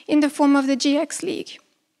industry in the form of the GX League.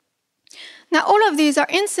 Now, all of these are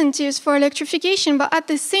incentives for electrification, but at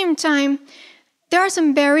the same time, there are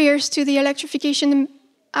some barriers to the electrification.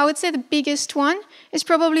 I would say the biggest one is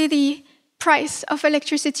probably the price of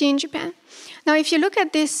electricity in Japan. Now, if you look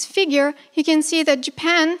at this figure, you can see that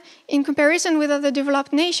Japan, in comparison with other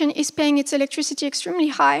developed nations, is paying its electricity extremely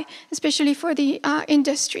high, especially for the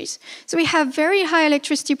industries. So we have very high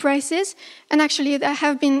electricity prices, and actually that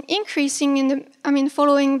have been increasing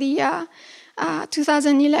following the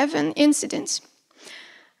 2011 incidents.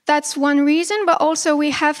 That's one reason, but also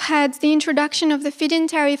we have had the introduction of the feed-in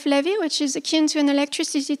tariff levy, which is akin to an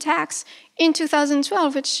electricity tax, in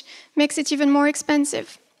 2012, which makes it even more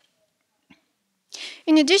expensive.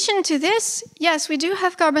 In addition to this, yes, we do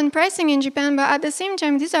have carbon pricing in Japan, but at the same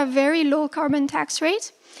time, these are very low carbon tax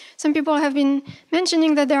rates. Some people have been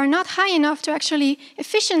mentioning that they are not high enough to actually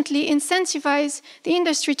efficiently incentivize the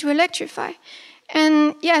industry to electrify.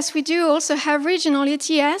 And yes, we do also have regional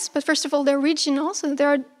ETS, but first of all, they're regional, so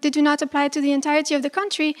they do not apply to the entirety of the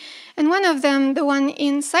country. And one of them, the one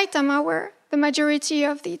in Saitama, where the majority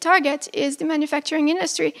of the target is the manufacturing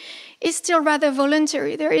industry, is still rather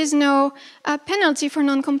voluntary. There is no penalty for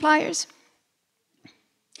non-compliers.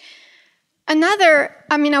 Another,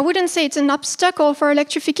 I wouldn't say it's an obstacle for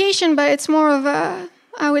electrification, but it's more of a,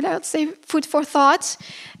 I would say, food for thought,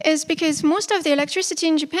 is because most of the electricity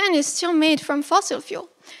in Japan is still made from fossil fuel.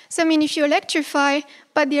 So, if you electrify,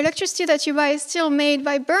 but the electricity that you buy is still made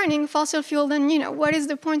by burning fossil fuel, then, what is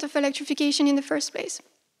the point of electrification in the first place?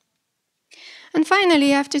 And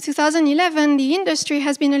finally, after 2011, the industry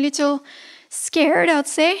has been a little scared, I'd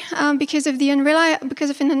say, because of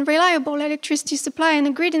an unreliable electricity supply and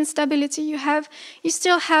a grid instability. You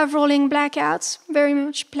still have rolling blackouts, very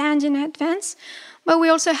much planned in advance. But we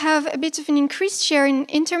also have a bit of an increased share in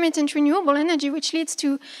intermittent renewable energy, which leads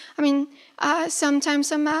to, sometimes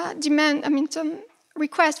some some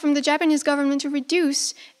request from the Japanese government to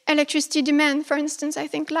reduce electricity demand. For instance, I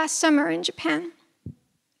think last summer in Japan.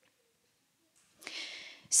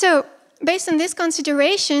 So, based on these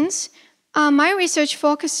considerations, My research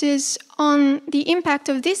focuses on the impact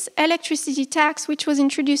of this electricity tax, which was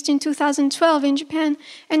introduced in 2012 in Japan,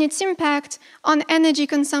 and its impact on energy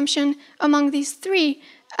consumption among these three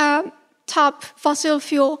top fossil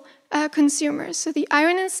fuel consumers. So the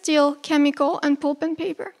iron and steel, chemical, and pulp and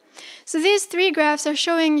paper. So these three graphs are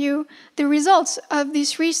showing you the results of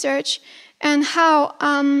this research and how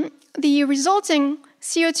the resulting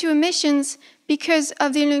CO2 emissions because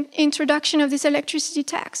of the introduction of this electricity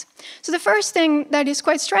tax. So the first thing that is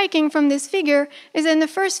quite striking from this figure is in the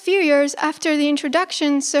first few years after the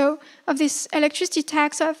introduction of this electricity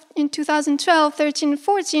tax in 2012, 13,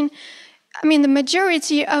 14, I mean, the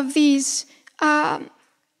majority of these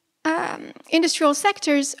industrial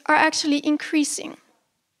sectors are actually increasing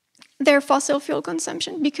their fossil fuel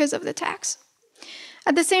consumption because of the tax.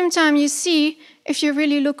 At the same time, you see, if you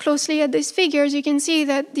really look closely at these figures, you can see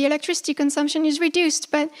that the electricity consumption is reduced.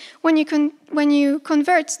 But when you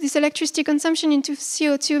convert this electricity consumption into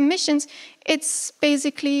CO2 emissions, it's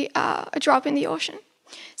basically a drop in the ocean.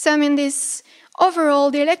 So I mean, this overall,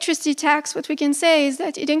 the electricity tax, what we can say is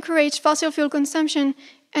that it encouraged fossil fuel consumption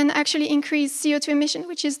and actually increased CO2 emission,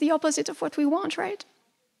 which is the opposite of what we want, right?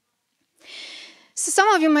 So some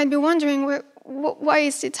of you might be wondering, why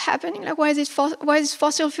is it happening? Like, why is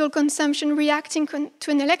fossil fuel consumption reacting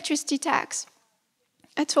to an electricity tax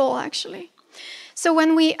at all, actually? So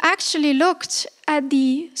when we actually looked at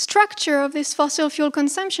the structure of this fossil fuel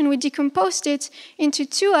consumption, we decomposed it into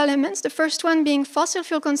two elements. The first one being fossil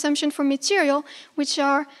fuel consumption for material, which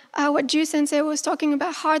are what Ju Sensei was talking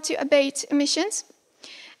about, hard to abate emissions.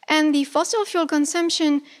 And the fossil fuel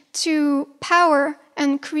consumption to power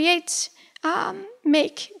and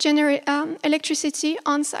generate electricity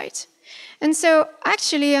on site. And so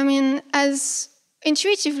actually, I mean, as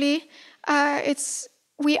intuitively,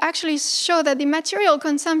 we actually show that the material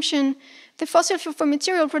consumption, the fossil fuel for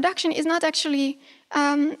material production is not actually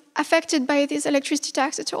affected by this electricity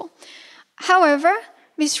tax at all. However,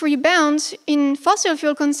 this rebound in fossil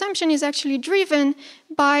fuel consumption is actually driven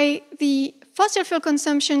by the fossil fuel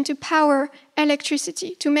consumption to power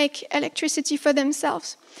electricity, to make electricity for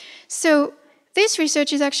themselves. So this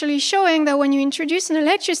research is actually showing that when you introduce an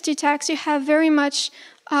electricity tax, you have very much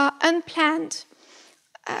unplanned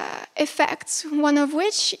effects, one of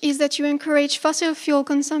which is that you encourage fossil fuel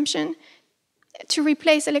consumption to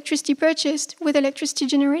replace electricity purchased with electricity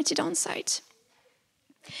generated on site.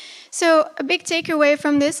 So a big takeaway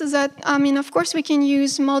from this is that, I mean, of course, we can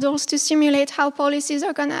use models to simulate how policies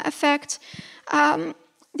are going to affect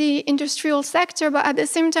the industrial sector, but at the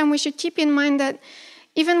same time, we should keep in mind that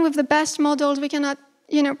even with the best models, we cannot,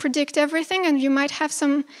 predict everything, and you might have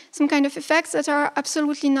some kind of effects that are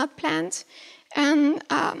absolutely not planned, and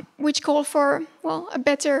which call for, well, a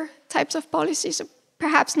better types of policies, so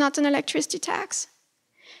perhaps not an electricity tax.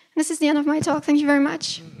 And this is the end of my talk. Thank you very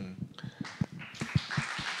much.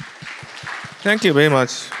 Thank you very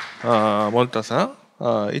much, Mortha-san.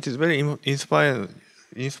 It is very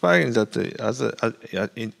inspiring that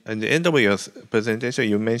in the end of your presentation,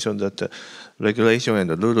 you mentioned that regulation and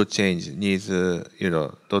the rule change needs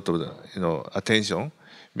lot of attention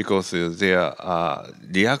because their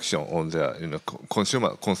reaction on the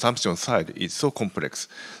consumer consumption side is so complex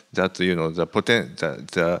that the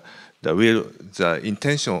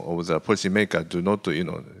intention of the policymaker do not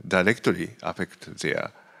directly affect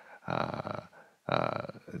their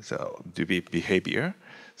the behavior.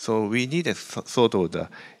 So we need a sort of the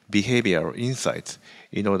behavioral insights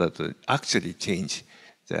in order to actually change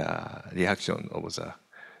the reaction of the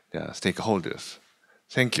stakeholders.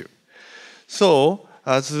 Thank you. So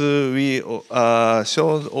as we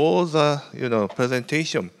showed all the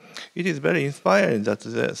presentation, it is very inspiring that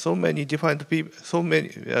so many different people,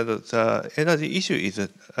 the energy issue is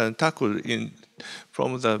tackled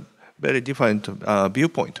from the very different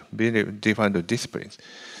viewpoint, very different disciplines.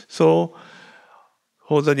 So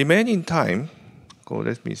for the remaining time,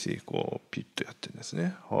 let me see, so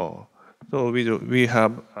we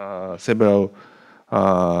have several,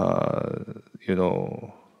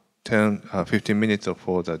 10-15 minutes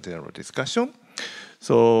for the general discussion.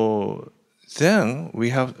 So then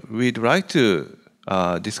we'd like to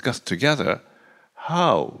discuss together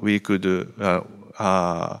how we could do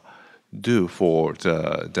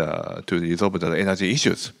to resolve the energy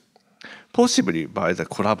issues, possibly by the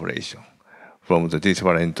collaboration from the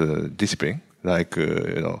different discipline, like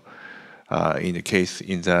in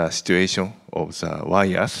the situation of the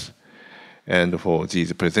WIAS, and for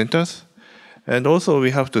these presenters. And also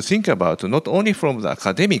we have to think about not only from the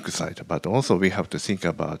academic side, but also we have to think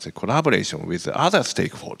about the collaboration with the other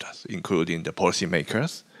stakeholders, including the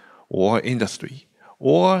policymakers, or industry,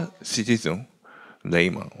 or citizens,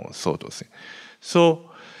 layman or sort of thing. So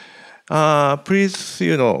please,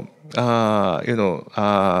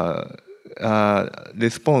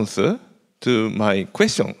 response to my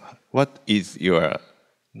question. What is your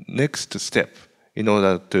next step in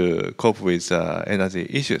order to cope with energy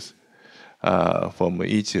issues from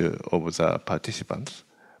each of the participants,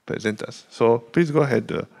 presenters? So please go ahead,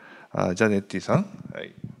 Giannetti-san.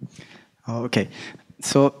 Okay,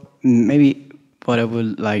 so maybe what I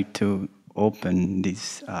would like to open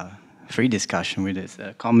this free discussion with is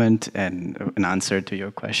a comment and an answer to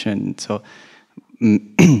your question. So,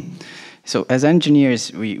 so as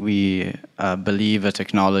engineers, we believe a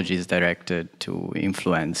technology is directed to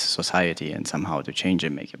influence society and somehow to change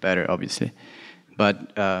it, make it better, obviously.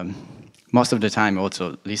 But most of the time,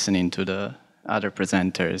 also listening to the other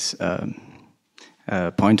presenters'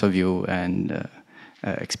 point of view and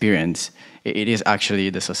experience, it is actually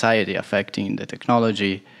the society affecting the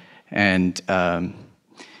technology, and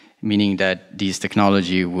meaning that this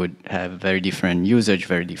technology would have very different usage,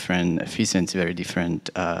 very different efficiency, very different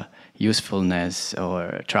usefulness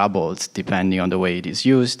or troubles depending on the way it is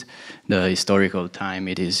used, the historical time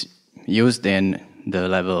it is used in, the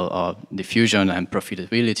level of diffusion and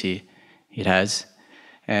profitability it has.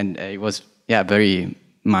 And it was, yeah, very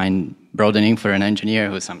mind-broadening for an engineer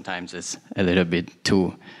who sometimes is a little bit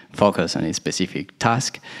too focused on a specific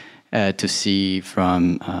task to see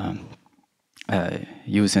from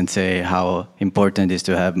you, Sensei, how important it is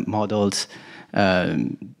to have models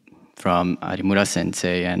from Arimura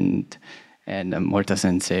Sensei and MORTHA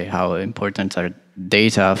Sensei, how important are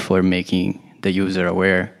data for making the user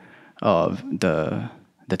aware of the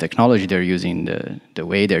technology they're using, the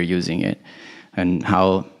way they're using it, and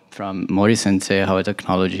how from Mori Sensei, how a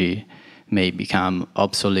technology may become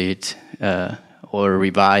obsolete or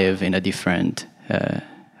revive in a different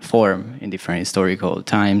form in different historical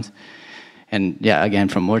times. And yeah, again,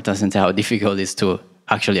 from MORTHA Sensei, how difficult it is to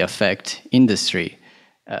actually affect industry,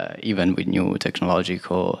 even with new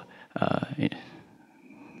technological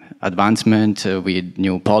advancement, with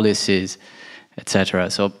new policies, etc.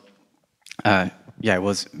 So yeah, it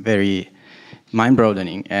was very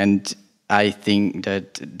mind-broadening, and I think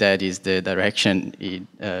that that is the direction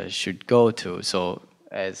it should go to. So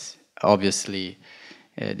as obviously,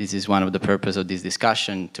 this is one of the purpose of this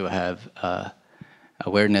discussion, to have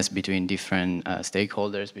awareness between different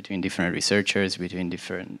stakeholders, between different researchers, between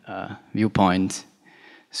different viewpoints.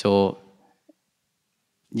 So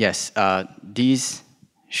yes, these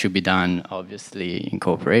should be done obviously in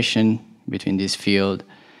cooperation between this field.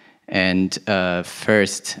 And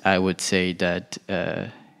first, I would say that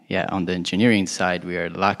yeah, on the engineering side, we are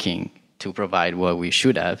lacking to provide what we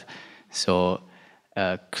should have. So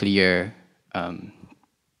clear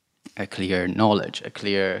knowledge, a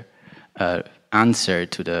clear answer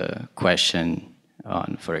to the question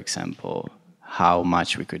on, for example, how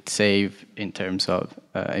much we could save in terms of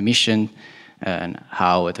emission, and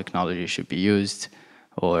how a technology should be used,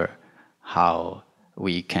 or how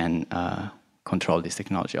we can control this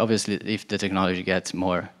technology. Obviously, if the technology gets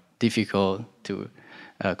more difficult to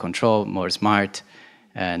control, more smart,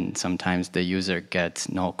 and sometimes the user gets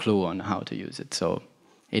no clue on how to use it. So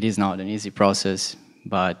it is not an easy process,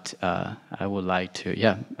 but I would like to,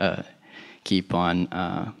 yeah, keep on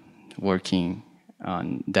working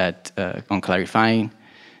on that, on clarifying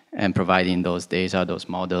and providing those data, those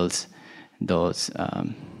models, those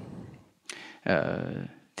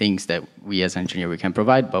things that we as engineers we can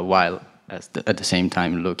provide, but while at the same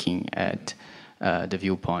time looking at the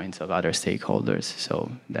viewpoints of other stakeholders.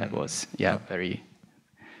 So that was, yeah, very,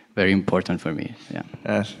 very important for me.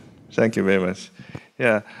 Yeah. Thank you very much.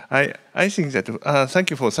 Yeah, I think that thank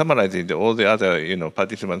you for summarizing all the other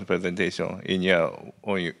participant presentation in your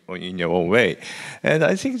own way, and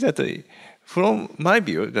I think that from my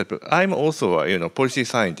view that I'm also a policy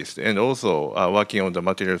scientist and also working on the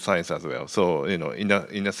material science as well. So in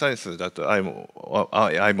the science that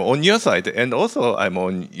I'm on your side and also I'm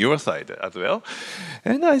on your side as well,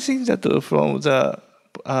 and I think that from the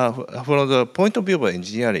point of view of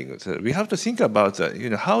engineering, we have to think about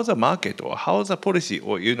how the market or how the policy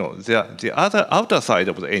or the other outer side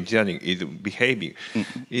of the engineering is behaving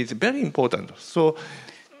is very important. So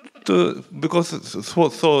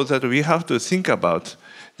that we have to think about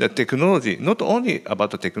the technology, not only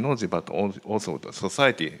about the technology but also the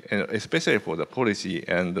society, and especially for the policy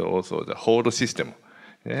and also the whole system.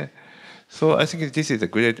 Yeah? So I think this is a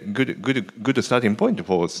good starting point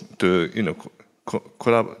for us to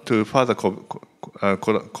to further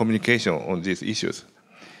communication on these issues.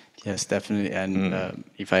 Yes, definitely. And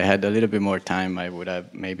if I had a little bit more time, I would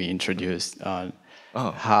have maybe introduced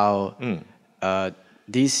how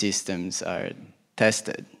these systems are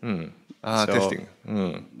tested. So testing.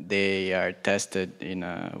 They are tested in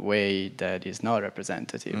a way that is not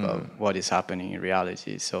representative of what is happening in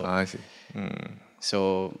reality. So I see.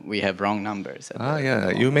 So we have wrong numbers.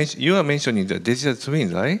 You are mentioning the digital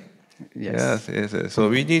twins, right? Yes. Yes. So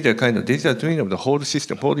we need a kind of digital twin of the whole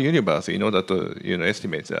system, whole universe, in order to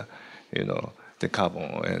estimate the carbon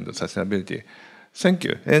and the sustainability. Thank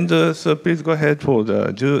you. And so please go ahead for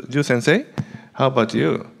the Ju Sensei. How about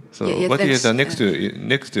you? So what is the next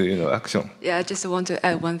action? Yeah, I just want to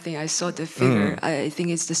add one thing. I saw the figure. I think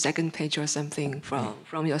it's the second page or something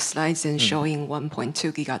from your slides and showing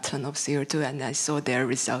 1.2 gigaton of CO2, and I saw their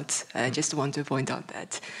results. I just want to point out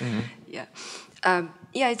that.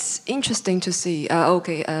 It's interesting to see.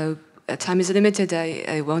 Time is limited.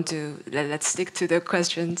 I want to let's stick to the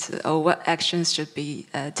questions. What actions should be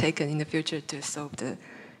taken in the future to solve the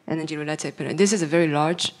energy-related problem? This is a very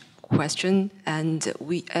large question, and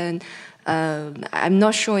I'm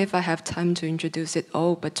not sure if I have time to introduce it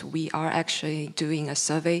all, but we are actually doing a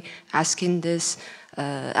survey asking these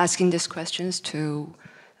questions to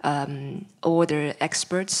all the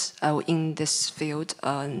experts in this field,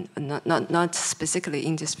 not specifically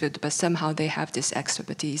in this field, but somehow they have this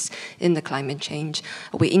expertise in the climate change.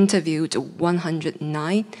 We interviewed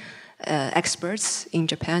 109 experts in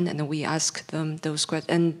Japan, and we asked them those questions.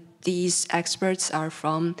 And these experts are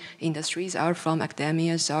from industries, are from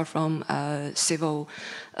academia, are from civil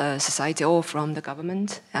society, or from the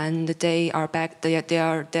government, and they are back.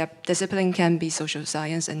 Their discipline can be social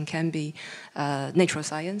science and can be natural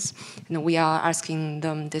science. We are asking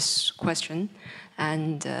them this question,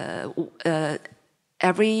 and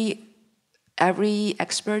every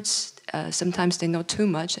experts. Sometimes they know too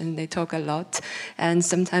much and they talk a lot, and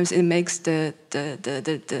sometimes it makes the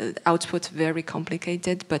output very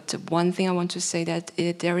complicated. But one thing I want to say that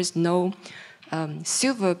there is no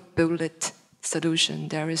silver bullet solution.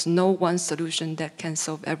 There is no one solution that can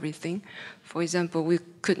solve everything. For example, we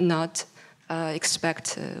could not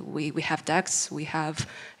expect we have DEX. We have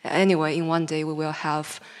anyway. In one day we will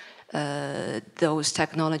have those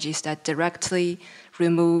technologies that directly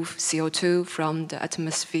remove CO2 from the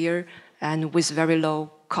atmosphere, and with very low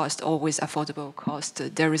cost or with affordable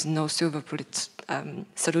cost. There is no silver bullet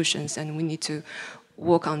solutions, and we need to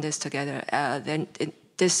work on this together.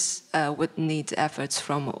 This would need efforts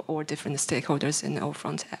from all different stakeholders and all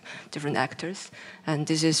from different actors. And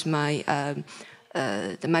this is my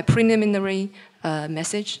preliminary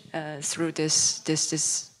message through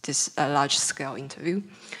this large-scale interview,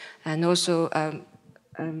 and also.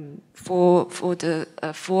 For the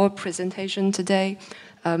presentation today,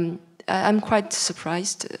 I'm quite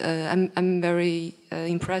surprised. I'm very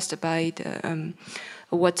impressed by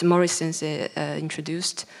what Morrison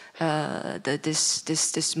introduced.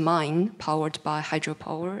 This mine powered by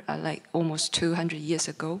hydropower, like almost 200 years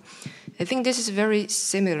ago. I think this is very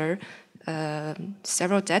similar.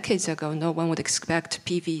 Several decades ago, no one would expect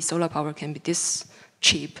PV solar power can be this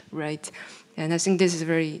cheap, right? And I think this is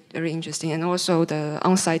very, very interesting. And also the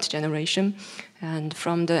on-site generation. And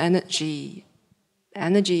from the energy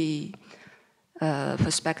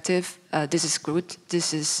perspective, this is good.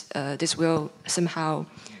 This will somehow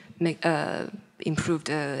make improve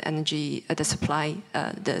the energy, the supply,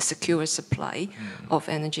 the secure supply of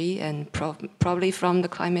energy. And probably from the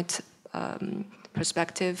climate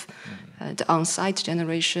perspective, the on-site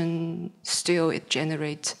generation still it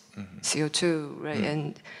generates CO2, right?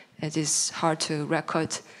 And it is hard to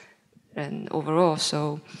record and overall.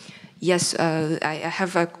 So yes, I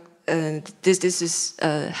have this is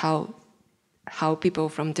how people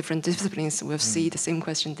from different disciplines will see the same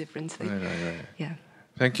question differently. Right. Yeah.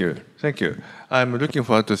 Thank you. I'm looking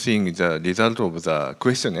forward to seeing the result of the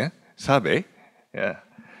questionnaire survey. Yeah,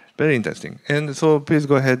 very interesting. And so please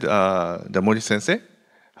go ahead, the Mori Sensei.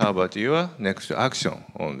 How about your next action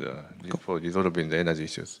for resolving the energy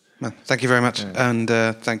issues? Thank you very much, and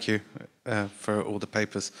thank you for all the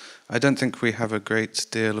papers. I don't think we have a great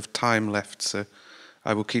deal of time left, so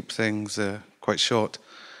I will keep things quite short.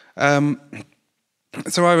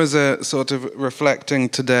 So I was sort of reflecting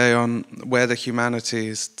today on where the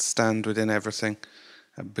humanities stand within everything,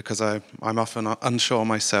 because I'm often unsure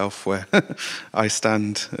myself where I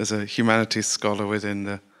stand as a humanities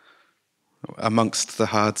scholar amongst the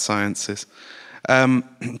hard sciences.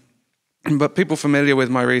 But people familiar with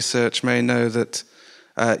my research may know that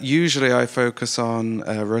usually I focus on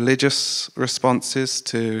religious responses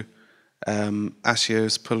to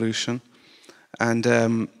Ashio's pollution. And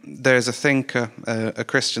there's a thinker, a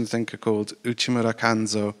Christian thinker called Uchimura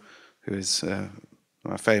Kanzo, who is a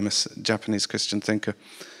famous Japanese Christian thinker,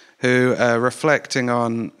 who, reflecting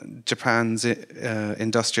on Japan's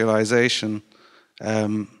industrialization,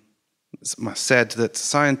 said that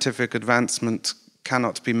scientific advancement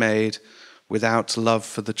cannot be made without love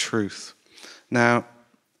for the truth. Now,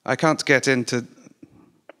 I can't get into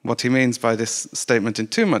what he means by this statement in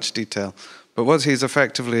too much detail, but what he's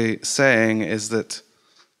effectively saying is that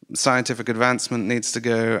scientific advancement needs to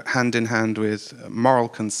go hand in hand with moral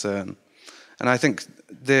concern. And I think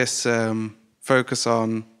this focus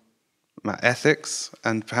on ethics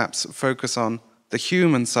and perhaps focus on the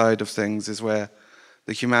human side of things is where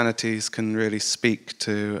the humanities can really speak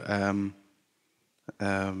to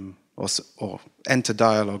or enter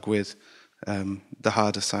dialogue with the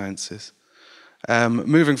harder sciences.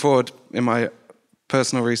 Moving forward in my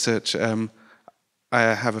personal research, I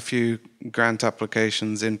have a few grant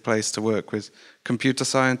applications in place to work with computer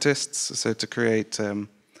scientists, so to create,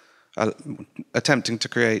 attempting to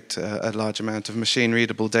create a large amount of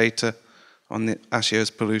machine-readable data on the Ashio's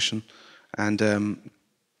pollution, and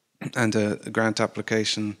a grant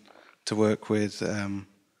application to work with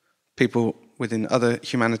people within other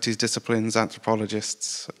humanities disciplines,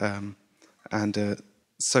 anthropologists, and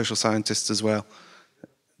social scientists as well,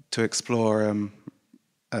 to explore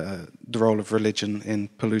the role of religion in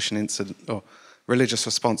pollution incident, or religious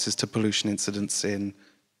responses to pollution incidents in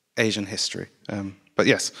Asian history. But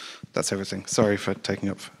yes, that's everything. Sorry for taking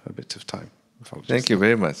up a bit of time. Apologies. Thank you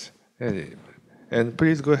very much. And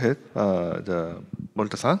please go ahead,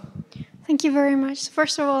 MORTHA-san. Thank you very much.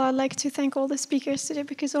 First of all, I'd like to thank all the speakers today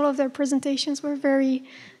because all of their presentations were very,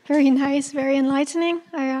 very nice, very enlightening.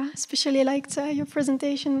 I especially liked your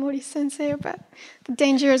presentation, Mori-sensei, about the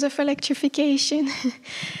dangers of electrification,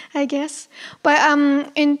 I guess. But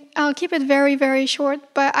I'll keep it very, very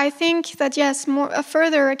short. But I think that, yes, a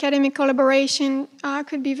further academic collaboration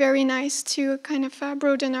could be very nice to kind of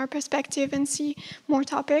broaden our perspective and see more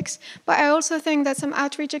topics. But I also think that some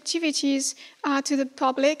outreach activities to the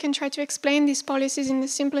public and try to explain these policies in the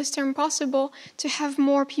simplest term possible to have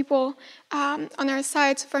more people on our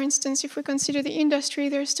side. For instance, if we consider the industry,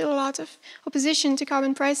 there's still a lot of opposition to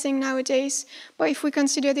carbon pricing nowadays. But if we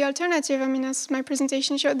consider the alternative, I mean, as my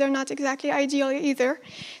presentation showed, they're not exactly ideal either.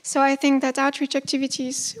 So I think that outreach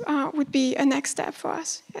activities would be a next step for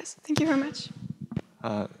us. Yes, thank you very much.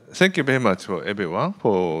 Thank you very much for everyone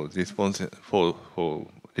for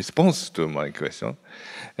response to my question.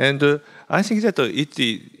 And I think that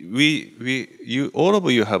all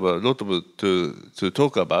of you have a lot to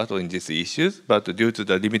talk about on these issues, but due to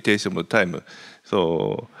the limitation of time,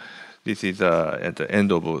 so this is at the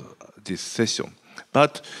end of this session.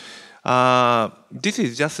 But this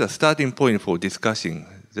is just a starting point for discussing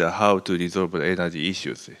how to resolve energy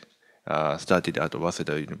issues. Started at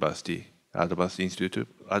Waseda University, Advanced Institute,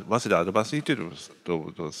 Waseda Advanced Institute,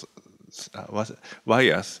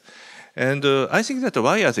 WIAS. And I think that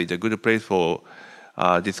WIAS is a good place for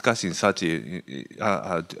discussing such,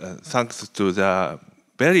 thanks to the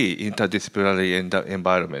very interdisciplinary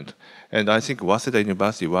environment. And I think Waseda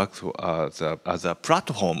University works as a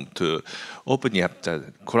platform to open up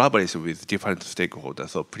the collaboration with different stakeholders.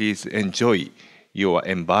 So please enjoy your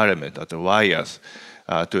environment at WIAS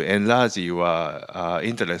to enlarge your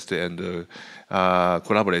interest and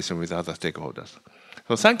collaboration with other stakeholders.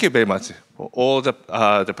 So thank you very much for all the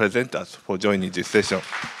presenters for joining this session.